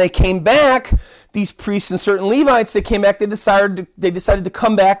 And when they came back, these priests and certain Levites, they came back, they decided to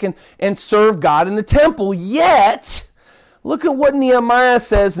come back and serve God in the temple. Yet, look at what Nehemiah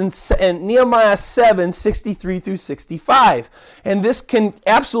says in Nehemiah 7, 63 through 65. And this can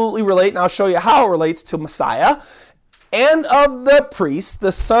absolutely relate, and I'll show you how it relates to Messiah. And of the priests,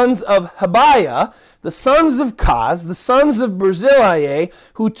 the sons of Habiah, the sons of Kaz, the sons of Barzillai,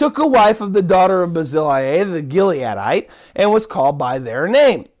 who took a wife of the daughter of Barzillai, the Gileadite, and was called by their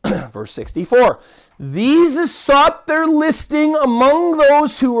name. Verse 64. These sought their listing among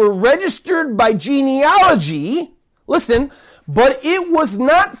those who were registered by genealogy. Listen, but it was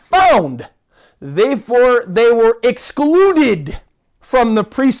not found. Therefore, they were excluded from the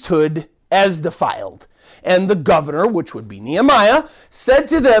priesthood as defiled. And the governor, which would be Nehemiah, said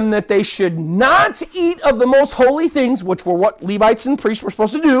to them that they should not eat of the most holy things, which were what Levites and priests were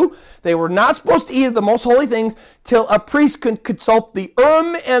supposed to do. They were not supposed to eat of the most holy things till a priest could consult the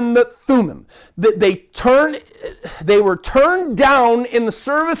Urim and the Thummim. They were turned down in the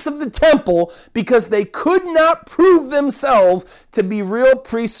service of the temple because they could not prove themselves to be real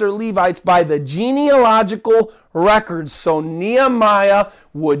priests or Levites by the genealogical records. So Nehemiah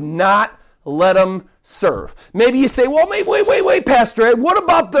would not let them serve. Maybe you say, well, wait, Pastor Ed, what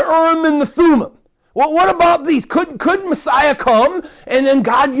about the Urim and the Thummim? Well, what about these? Could Messiah come and then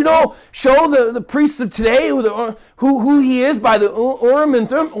God, show the priests of today who he is by the Urim and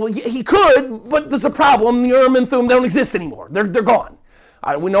Thummim? Well, he could, but there's a problem. The Urim and Thummim don't exist anymore. They're gone.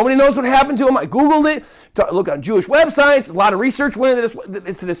 Nobody knows what happened to them. I Googled it. Look on Jewish websites. A lot of research went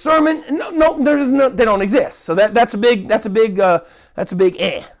into this sermon. No, they don't exist. So that's a big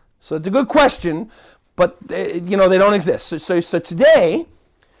eh. So it's a good question, but they don't exist. So today,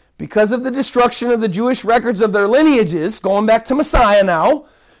 because of the destruction of the Jewish records of their lineages, going back to Messiah now,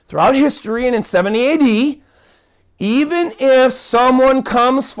 throughout history and in 70 AD, even if someone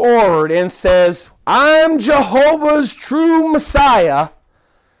comes forward and says, I'm Jehovah's true Messiah,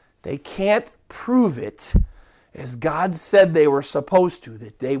 they can't prove it as God said they were supposed to,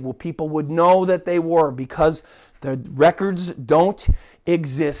 that people would know that they were, because the records don't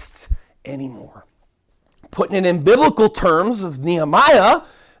exist anymore. Putting it in biblical terms of Nehemiah,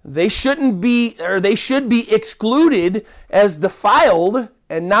 they should be excluded as defiled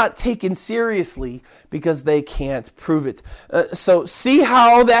and not taken seriously because they can't prove it. So see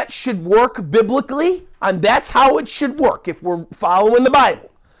how that should work biblically? And that's how it should work if we're following the Bible.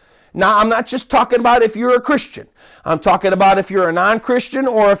 Now, I'm not just talking about if you're a Christian. I'm talking about if you're a non-Christian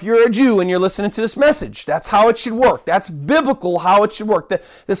or if you're a Jew and you're listening to this message. That's how it should work. That's biblical how it should work.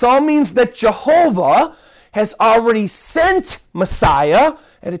 This all means that Jehovah has already sent Messiah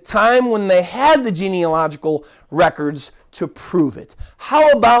at a time when they had the genealogical records to prove it. How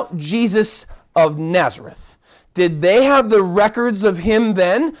about Jesus of Nazareth? Did they have the records of him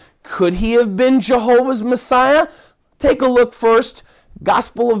then? Could he have been Jehovah's Messiah? Take a look first.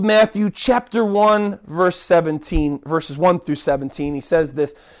 Gospel of Matthew, chapter 1, verses 1 through 17. He says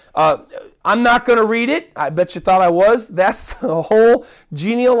this. I'm not going to read it. I bet you thought I was. That's a whole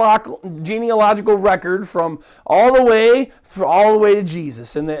genealogical record from all the way to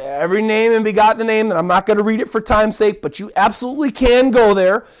Jesus. And every name and begot the name. And I'm not going to read it for time's sake, but you absolutely can go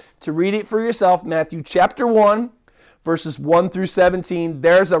there to read it for yourself. Matthew chapter 1, verses 1 through 17.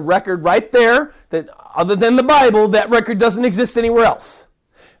 There's a record right there that, other than the Bible, that record doesn't exist anywhere else.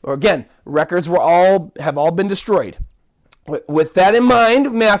 Or again, records have all been destroyed. With that in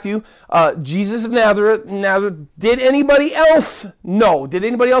mind, Matthew, Jesus of Nazareth, did anybody else know? Would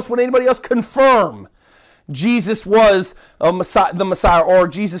anybody else confirm Jesus was the Messiah, or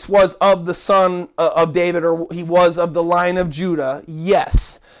Jesus was of the son of David, or he was of the line of Judah?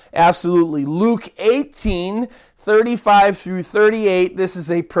 Yes, absolutely. Luke 18:35 through 38, this is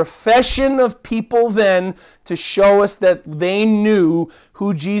a profession of people then to show us that they knew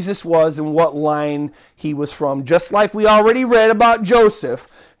who Jesus was and what line he was from. Just like we already read about Joseph.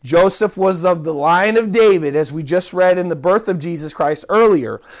 Joseph was of the line of David, as we just read in the birth of Jesus Christ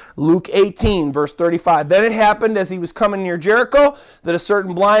earlier. Luke 18, verse 35. Then it happened as he was coming near Jericho that a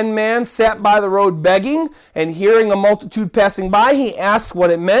certain blind man sat by the road begging, and hearing a multitude passing by, he asked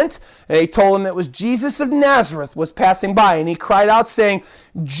what it meant. And they told him it was Jesus of Nazareth was passing by. And he cried out, saying,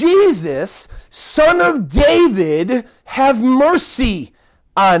 Jesus, son of David, have mercy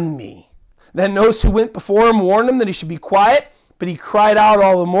on me. Then those who went before him warned him that he should be quiet. But he cried out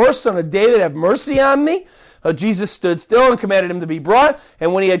all the more, Son of David, have mercy on me. Jesus stood still and commanded him to be brought.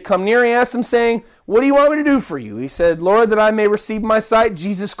 And when he had come near, he asked him, saying, what do you want me to do for you? He said, Lord, that I may receive my sight.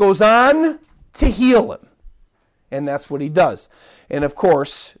 Jesus goes on to heal him. And that's what he does. And of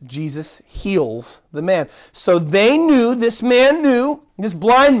course, Jesus heals the man. So this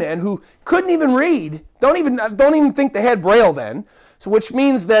blind man who couldn't even read, don't even think they had Braille then. So which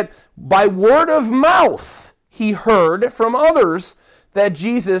means that by word of mouth, he heard from others that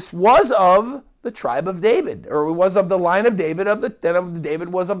Jesus was of the tribe of David, or was of the line of David, David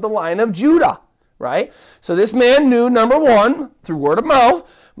was of the line of Judah, right? So this man knew, number one, through word of mouth,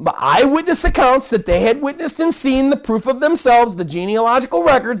 eyewitness accounts that they had witnessed and seen the proof of themselves, the genealogical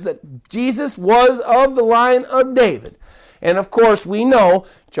records, that Jesus was of the line of David. And of course, we know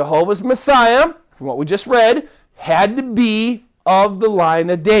Jehovah's Messiah, from what we just read, had to be of the line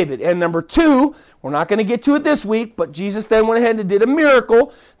of David. And number two, we're not going to get to it this week, but Jesus then went ahead and did a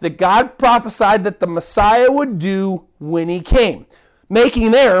miracle that God prophesied that the Messiah would do when he came, making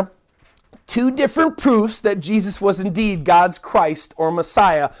there two different proofs that Jesus was indeed God's Christ or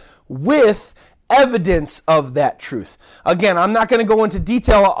Messiah, with evidence of that truth. Again, I'm not going to go into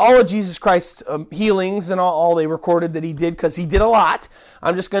detail of all of Jesus Christ's healings and all they recorded that he did, because he did a lot.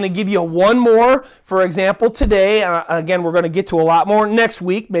 I'm just going to give you one more, for example, today. Again, we're going to get to a lot more next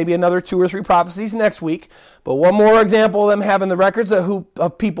week, maybe another 2 or 3 prophecies next week. But one more example of them having the records of who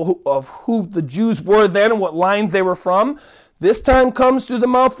the Jews were then and what lines they were from. This time comes through the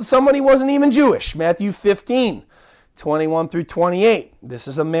mouth of someone who wasn't even Jewish. Matthew 15. 21 through 28. This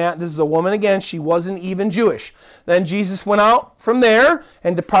is a woman again. She wasn't even Jewish. Then Jesus went out from there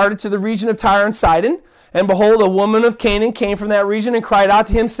and departed to the region of Tyre and Sidon. And behold, a woman of Canaan came from that region and cried out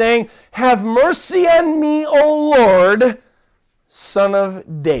to him, saying, have mercy on me, O Lord, Son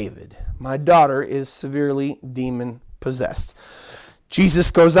of David. My daughter is severely demon-possessed. Jesus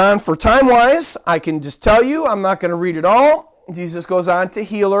goes on, for time-wise, I can just tell you, I'm not going to read it all. Jesus goes on to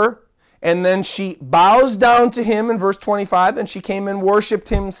heal her. And then she bows down to him in verse 25, and she came and worshiped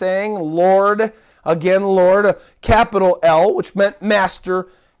him, saying, Lord, again, Lord, capital L, which meant Master,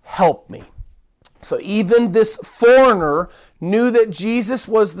 help me. So even this foreigner knew that Jesus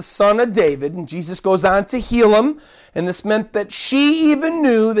was the son of David, and Jesus goes on to heal him, and this meant that she even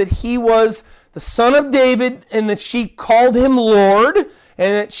knew that he was the son of David, and that she called him Lord,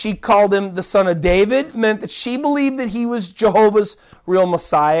 and that she called him the son of David, meant that she believed that he was Jehovah's real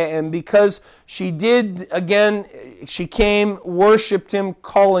Messiah. And because she did, again, she came, worshiped him,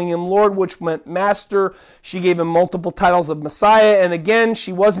 calling him Lord, which meant Master. She gave him multiple titles of Messiah. And again,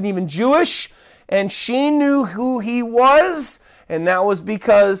 she wasn't even Jewish, and she knew who he was, and that was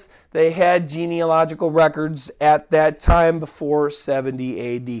because they had genealogical records at that time before 70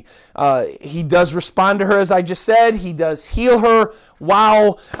 A.D. He does respond to her, as I just said. He does heal her.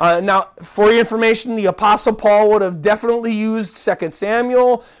 Wow. Now, for your information, the Apostle Paul would have definitely used 2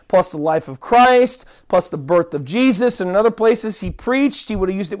 Samuel, plus the life of Christ, plus the birth of Jesus, and in other places he preached. He would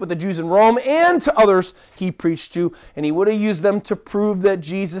have used it with the Jews in Rome and to others he preached to, and he would have used them to prove that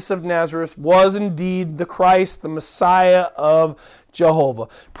Jesus of Nazareth was indeed the Christ, the Messiah of Jehovah.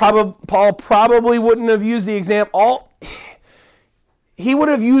 Paul probably wouldn't have used the example. He would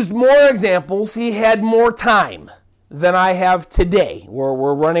have used more examples. He had more time than I have today.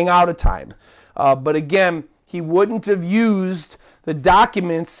 We're running out of time. But again, he wouldn't have used the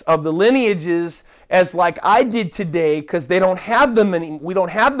documents of the lineages as like I did today, because they don't have them we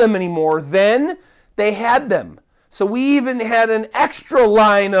don't have them anymore. Then they had them. So we even had an extra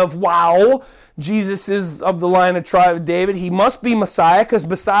line of, wow, Jesus is of the line of tribe of David. He must be Messiah, because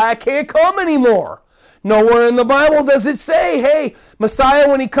Messiah can't come anymore. Nowhere in the Bible does it say, hey, Messiah,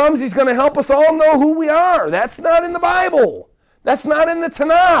 when he comes, he's going to help us all know who we are. That's not in the Bible. That's not in the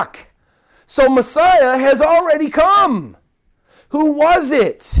Tanakh. So Messiah has already come. Who was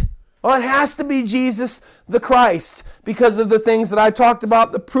it? Well, it has to be Jesus the Christ, because of the things that I talked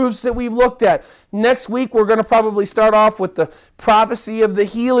about, the proofs that we've looked at. Next week, we're going to probably start off with the prophecy of the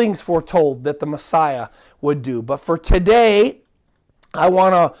healings foretold that the Messiah would do. But for today, I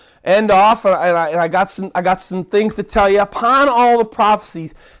want to end off, and I got some things to tell you upon all the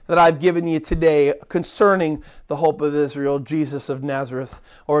prophecies that I've given you today concerning the hope of Israel, Jesus of Nazareth,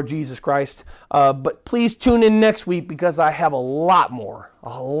 or Jesus Christ. But please tune in next week, because I have a lot more,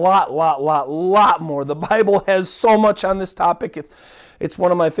 a lot more. The Bible has so much on this topic. It's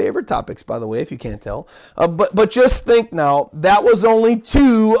one of my favorite topics, by the way, if you can't tell. But just think now, that was only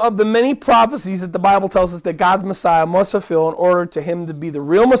two of the many prophecies that the Bible tells us that God's Messiah must fulfill in order to him to be the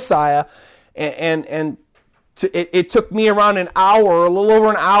real Messiah. It took me around an hour, a little over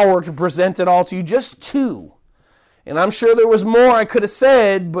an hour, to present it all to you. Just two. And I'm sure there was more I could have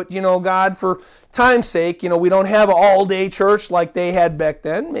said, but, God, for time's sake, we don't have an all-day church like they had back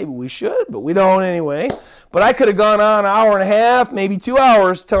then. Maybe we should, but we don't anyway. But I could have gone on an hour and a half, maybe 2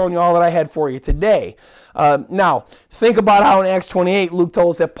 hours, telling you all that I had for you today. Now, think about how in Acts 28, Luke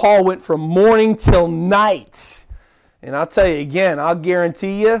told us that Paul went from morning till night. And I'll tell you again, I'll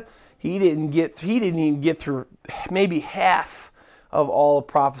guarantee you, he didn't even get through maybe half of all the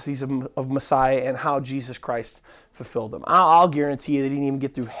prophecies of Messiah and how Jesus Christ fulfilled them. I'll guarantee you that he didn't even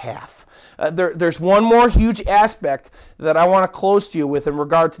get through half. There's one more huge aspect that I want to close to you with in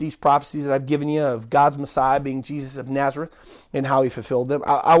regard to these prophecies that I've given you of God's Messiah being Jesus of Nazareth and how he fulfilled them.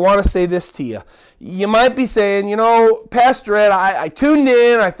 I want to say this to you. You might be saying, Pastor Ed, I tuned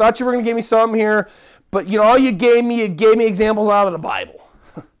in. I thought you were going to give me something here. But, all you gave me examples out of the Bible.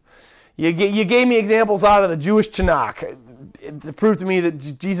 You gave me examples out of the Jewish Tanakh to prove to me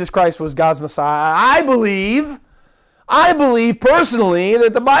that Jesus Christ was God's Messiah. I believe personally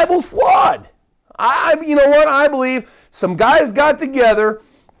that the Bible's flawed. I believe some guys got together,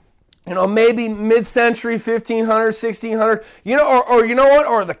 maybe mid-century, 1500, 1600,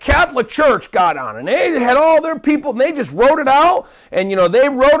 or the Catholic Church got on, and they had all their people, and they just wrote it out, and, they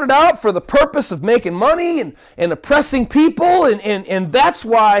wrote it out for the purpose of making money and oppressing people, and that's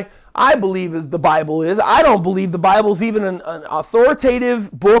why I believe as the Bible is. I don't believe the Bible's even an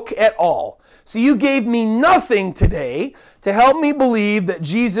authoritative book at all. So you gave me nothing today to help me believe that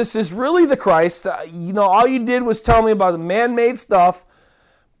Jesus is really the Christ. All you did was tell me about the man-made stuff.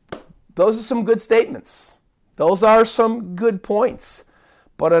 Those are some good statements. Those are some good points.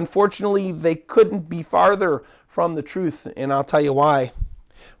 But unfortunately, they couldn't be farther from the truth, and I'll tell you why.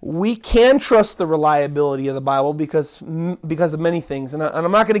 We can trust the reliability of the Bible because of many things, and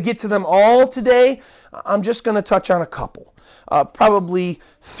I'm not going to get to them all today. I'm just going to touch on a couple. Probably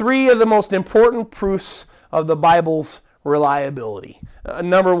three of the most important proofs of the Bible's reliability.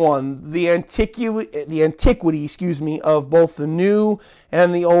 Number one, the antiquity, of both the New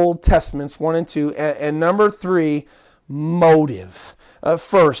and the Old Testaments, 1 and 2. And number three, motive.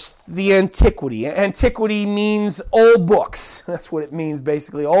 First, the antiquity. Antiquity means old books. That's what it means,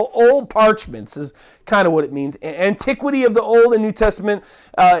 basically. Old parchments is kind of what it means. Antiquity of the Old and New Testament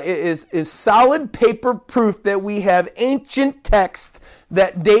is solid paper proof that we have ancient texts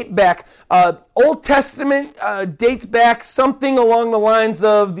that date back. Old Testament dates back something along the lines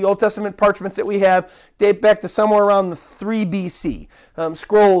of the Old Testament parchments that we have date back to somewhere around the 3 BC.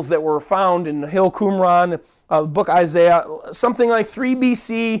 Scrolls that were found in the hill Qumran, book Isaiah, something like 3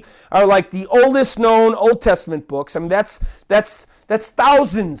 BC are like the oldest known Old Testament books. I mean, that's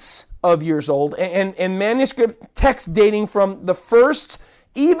thousands of years old, and manuscript text dating from the first,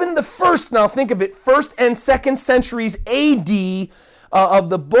 now think of it, 1st and 2nd centuries AD of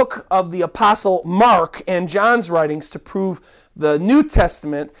the book of the Apostle Mark and John's writings to prove the New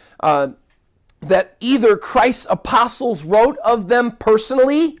Testament, that either Christ's apostles wrote of them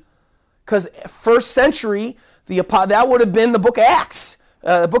personally, because 1st century, that would have been the book of Acts.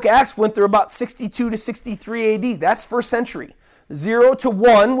 The book of Acts went through about 62 to 63 AD. That's 1st century. 0 to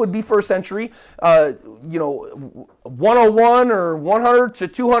 1 would be 1st century. 101 or 100 to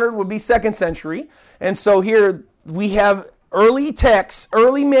 200 would be 2nd century. And so here we have early texts,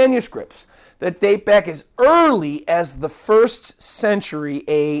 early manuscripts that date back as early as the 1st century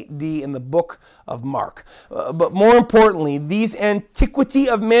AD in the book of Mark. But more importantly, these antiquity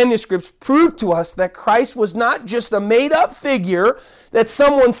of manuscripts prove to us that Christ was not just a made-up figure that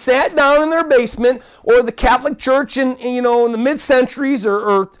someone sat down in their basement, or the Catholic Church in the mid-centuries,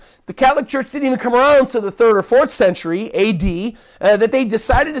 or the Catholic Church didn't even come around to the 3rd or 4th century AD, that they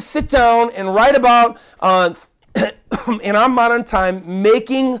decided to sit down and write about in our modern time,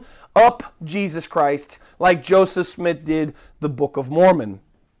 making up Jesus Christ like Joseph Smith did the Book of Mormon.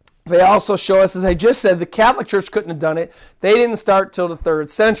 They also show us, as I just said, the Catholic Church couldn't have done it. They didn't start till the 3rd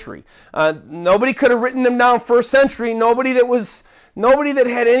century. Nobody could have written them down 1st century. Nobody that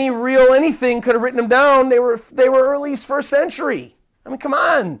had any real anything could have written them down. They were early 1st century. I mean, come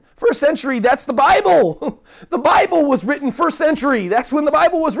on. 1st century, that's the Bible. The Bible was written 1st century. That's when the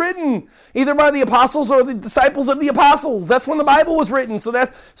Bible was written, either by the apostles or the disciples of the apostles. That's when the Bible was written.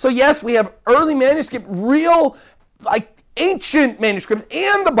 So yes, we have early manuscript, real, like ancient manuscripts,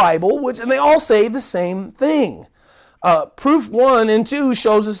 and the Bible, and they all say the same thing. Proof 1 and 2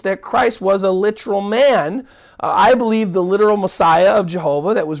 shows us that Christ was a literal man. I believe the literal Messiah of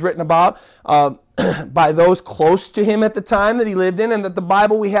Jehovah that was written about by those close to him at the time that he lived in, and that the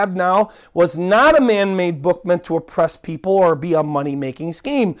Bible we have now was not a man-made book meant to oppress people or be a money-making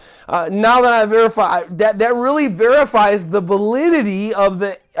scheme. Now that I verify that really verifies the validity of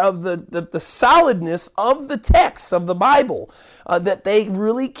the solidness of the texts of the Bible, that they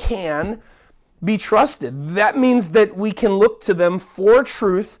really can be trusted. That means that we can look to them for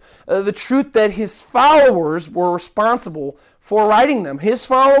truth, the truth that his followers were responsible for writing them. His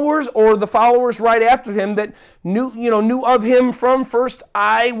followers, or the followers right after him that knew of him from first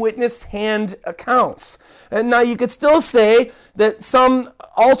eyewitness hand accounts. And now you could still say that some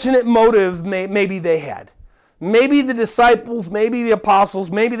alternate motive maybe they had. Maybe the disciples, maybe the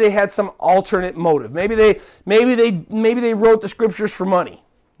apostles, maybe they had some alternate motive. Maybe they wrote the scriptures for money.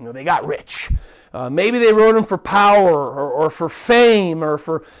 They got rich. Maybe they wrote them for power or for fame or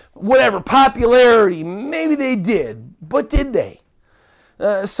for whatever, popularity. Maybe they did, but did they?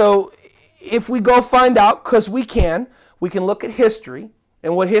 So if we go find out, because we can look at history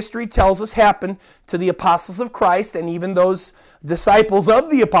and what history tells us happened to the apostles of Christ and even those disciples of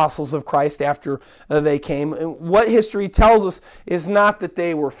the apostles of Christ after they came. And what history tells us is not that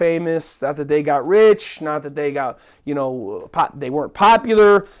they were famous, not that they got rich, not that they got, they weren't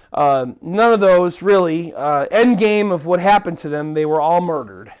popular. None of those really. End game of what happened to them, they were all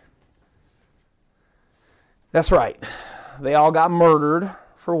murdered. That's right. They all got murdered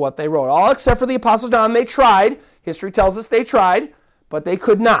for what they wrote. All except for the Apostle John. They tried. History tells us they tried. But they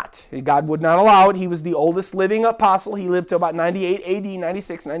could not. God would not allow it. He was the oldest living apostle. He lived to about 98 AD,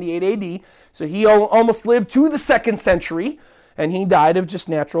 96, 98 AD. So he almost lived to the 2nd century, and he died of just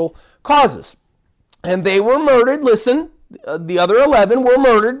natural causes. And they were murdered. Listen, the other 11 were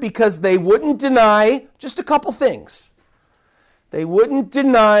murdered because they wouldn't deny just a couple things. They wouldn't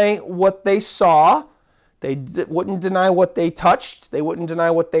deny what they saw. They wouldn't deny what they touched. They wouldn't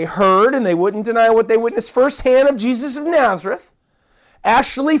deny what they heard, and they wouldn't deny what they witnessed firsthand of Jesus of Nazareth,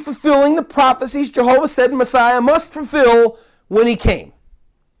 actually fulfilling the prophecies Jehovah said Messiah must fulfill when he came.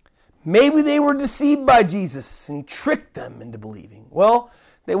 Maybe they were deceived by Jesus and he tricked them into believing. Well,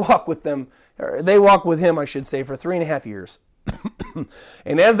 They walk with them, or they walk with him, I should say, for 3.5 years.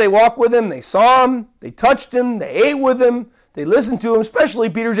 And as they walked with him, they saw him, they touched him, they ate with him, they listened to him, especially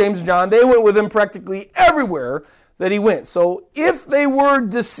Peter, James, and John. They went with him practically everywhere that he went. So if they were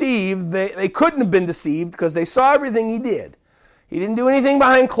deceived, they couldn't have been deceived because they saw everything he did. He didn't do anything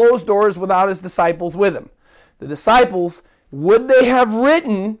behind closed doors without his disciples with him. The disciples, would they have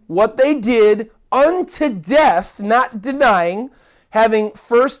written what they did unto death, not denying, having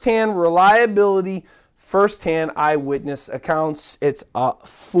firsthand reliability, firsthand eyewitness accounts? It's a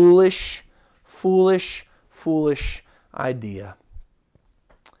foolish idea.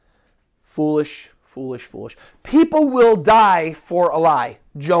 Foolish. People will die for a lie.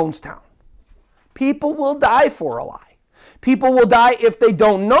 Jonestown. People will die for a lie. People will die if they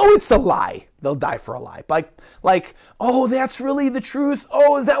don't know it's a lie. They'll die for a lie. Like, oh, that's really the truth.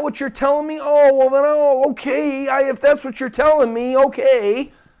 Oh, is that what you're telling me? Oh, well then, okay. If that's what you're telling me,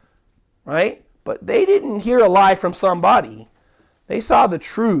 okay. Right? But they didn't hear a lie from somebody. They saw the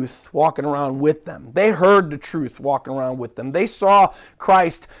truth walking around with them. They heard the truth walking around with them. They saw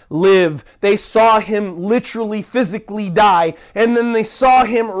Christ live. They saw him literally, physically die. And then they saw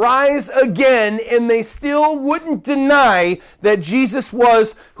him rise again, and they still wouldn't deny that Jesus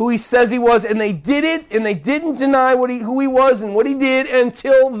was who he says he was. And they did it, and they didn't deny who he was and what he did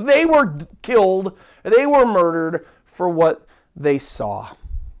until they were killed. They were murdered for what they saw.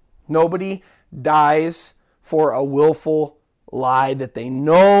 Nobody dies for a willful lie that they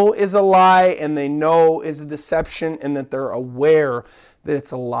know is a lie and they know is a deception, and that they're aware that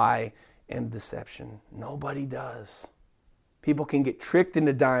it's a lie and deception. Nobody does. People can get tricked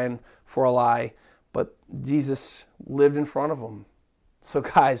into dying for a lie, but Jesus lived in front of them. So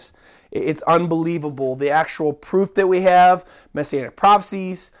guys, it's unbelievable. The actual proof that we have, Messianic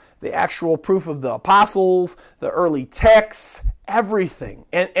prophecies, the actual proof of the apostles, the early texts, everything.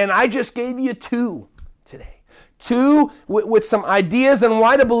 And I just gave you 2 today. 2 with some ideas on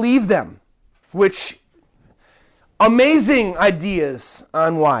why to believe them, which amazing ideas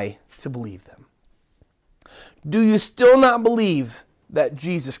on why to believe them. Do you still not believe that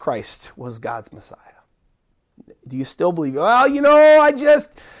Jesus Christ was God's Messiah? Do you still believe, well, this,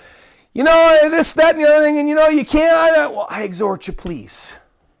 that, and the other thing, and you can't, well, I exhort you, please.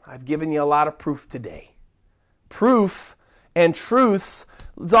 I've given you a lot of proof today. Proof and truths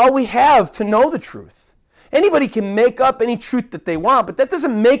is all we have to know the truth. Anybody can make up any truth that they want, but that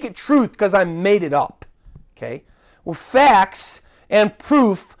doesn't make it truth because I made it up. Okay? Well, facts and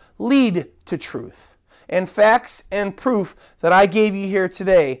proof lead to truth. And facts and proof that I gave you here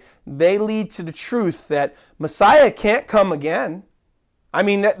today, they lead to the truth that Messiah can't come again. I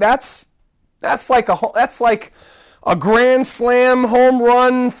mean, that's like a grand slam home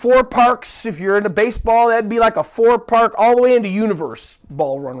run, 4 parks. If you're into baseball, that'd be like a 4-park all the way into universe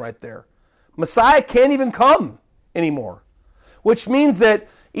ball run right there. Messiah can't even come anymore, which means that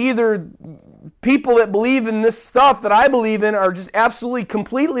either people that believe in this stuff that I believe in are just absolutely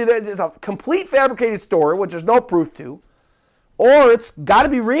completely, it's a complete fabricated story, which there's no proof to, or it's got to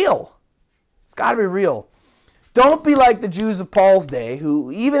be real. It's got to be real. Don't be like the Jews of Paul's day,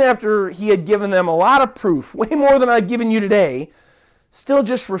 who even after he had given them a lot of proof, way more than I've given you today, still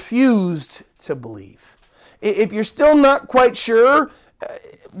just refused to believe. If you're still not quite sure,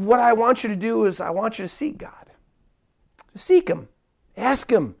 what I want you to do is I want you to seek God. Seek him.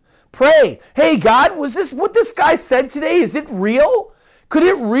 Ask him. Pray. Hey, God, was this what this guy said today? Is it real? Could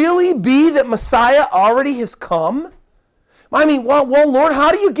it really be that Messiah already has come? I mean, well, Lord,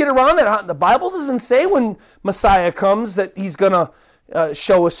 how do you get around that? The Bible doesn't say when Messiah comes that he's going to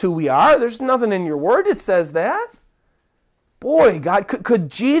show us who we are. There's nothing in your word that says that. Boy, God, could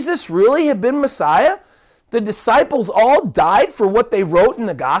Jesus really have been Messiah? The disciples all died for what they wrote in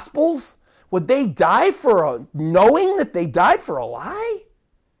the Gospels? Would they die for knowing that they died for a lie?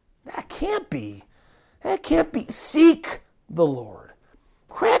 That can't be. That can't be. Seek the Lord.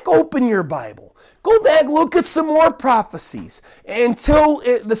 Crack open your Bible. Go back, look at some more prophecies. Until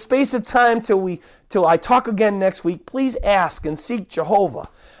the space of time till I talk again next week, please ask and seek Jehovah.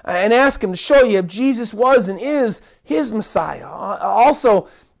 And ask him to show you if Jesus was and is his Messiah. Also,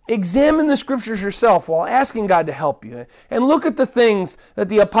 examine the scriptures yourself while asking God to help you. And look at the things that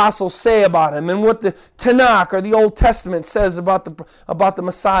the apostles say about him and what the Tanakh or the Old Testament says about the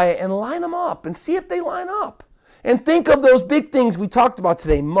Messiah, and line them up and see if they line up. And think of those big things we talked about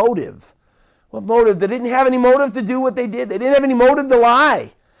today. Motive. What motive? They didn't have any motive to do what they did. They didn't have any motive to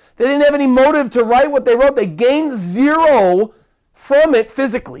lie. They didn't have any motive to write what they wrote. They gained 0 from it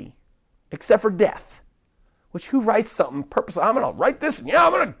physically, except for death. Which, who writes something purposely? I'm going to write this, and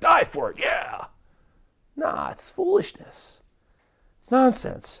I'm going to die for it, yeah. Nah, it's foolishness. It's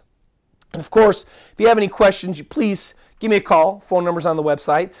nonsense. And of course, if you have any questions, you please give me a call. Phone number's on the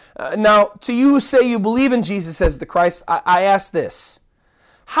website. Now, to you who say you believe in Jesus as the Christ, I ask this.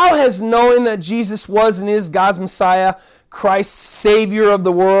 How has knowing that Jesus was and is God's Messiah, Christ's Savior of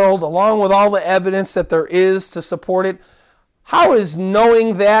the world, along with all the evidence that there is to support it, how has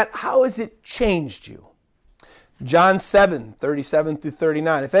knowing that, how has it changed you? John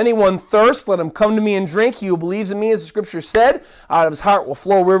 7:37-39. If anyone thirsts, let him come to me and drink. He who believes in me, as the Scripture said, out of his heart will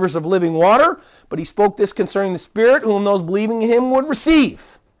flow rivers of living water. But he spoke this concerning the Spirit, whom those believing in him would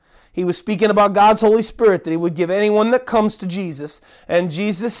receive. He was speaking about God's Holy Spirit that he would give anyone that comes to Jesus. And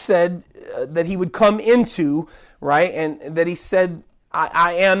Jesus said that he would come into, right? And that he said,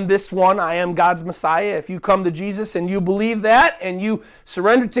 I am this one, I am God's Messiah. If you come to Jesus and you believe that and you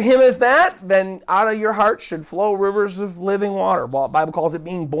surrender to him as that, then out of your heart should flow rivers of living water. The Bible calls it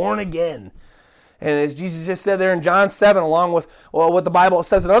being born again. And as Jesus just said there in John 7, along with what the Bible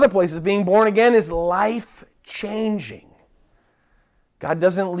says in other places, being born again is life-changing. God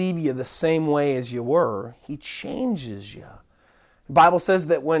doesn't leave you the same way as you were. He changes you. The Bible says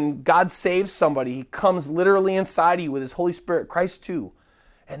that when God saves somebody, he comes literally inside of you with his Holy Spirit, Christ too,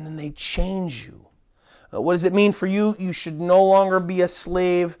 and then they change you. What does it mean for you? You should no longer be a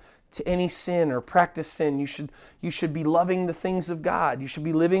slave to any sin or practice sin. You should be loving the things of God. You should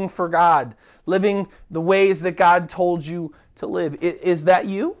be living for God, living the ways that God told you to live. Is that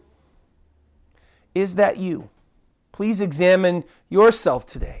you? Is that you? Please examine yourself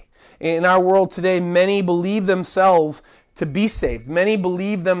today. In our world today, many believe themselves to be saved. Many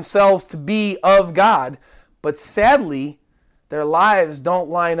believe themselves to be of God, but sadly, their lives don't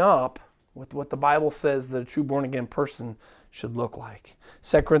line up with what the Bible says that a true born-again person should look like.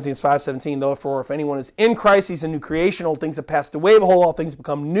 2 Corinthians 5:17, therefore, if anyone is in Christ, he's a new creation. Old things have passed away. Behold, all things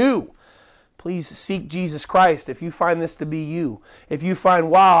become new. Please seek Jesus Christ if you find this to be you. If you find,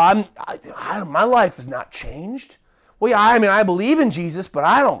 wow, my life has not changed. Well, yeah, I believe in Jesus, but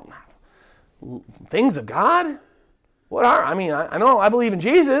I don't. Things of God? I know I believe in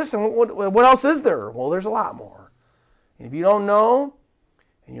Jesus, and what else is there? Well, there's a lot more. And if you don't know,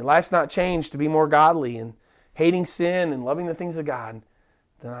 and your life's not changed to be more godly and hating sin and loving the things of God,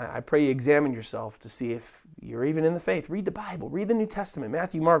 then I pray you examine yourself to see if you're even in the faith. Read the Bible. Read the New Testament,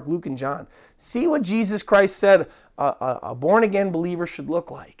 Matthew, Mark, Luke, and John. See what Jesus Christ said a born-again believer should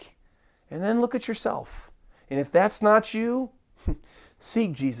look like. And then look at yourself. And if that's not you,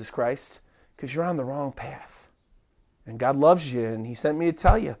 seek Jesus Christ, because you're on the wrong path. And God loves you, and he sent me to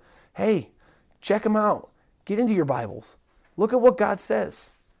tell you, hey, check him out. Get into your Bibles. Look at what God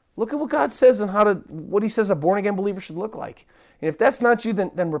says. Look at what God says and what he says a born-again believer should look like. And if that's not you,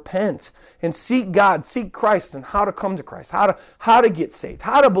 then repent and seek God, seek Christ, and how to come to Christ, how to get saved,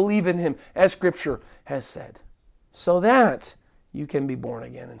 how to believe in him, as Scripture has said, so that you can be born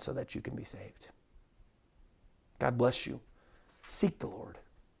again and so that you can be saved. God bless you. Seek the Lord.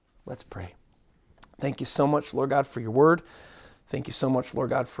 Let's pray. Thank you so much, Lord God, for your word. Thank you so much,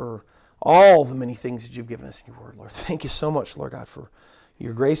 Lord God, for all the many things that you've given us in your word, Lord. Thank you so much, Lord God, for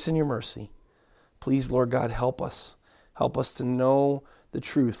your grace and your mercy. Please, Lord God, help us. Help us to know the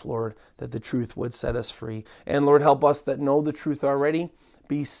truth, Lord, that the truth would set us free. And, Lord, help us that know the truth already,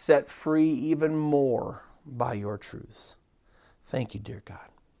 be set free even more by your truths. Thank you, dear God.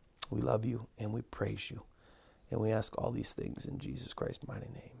 We love you and we praise you. And we ask all these things in Jesus Christ's mighty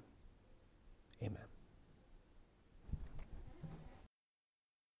name. Amen.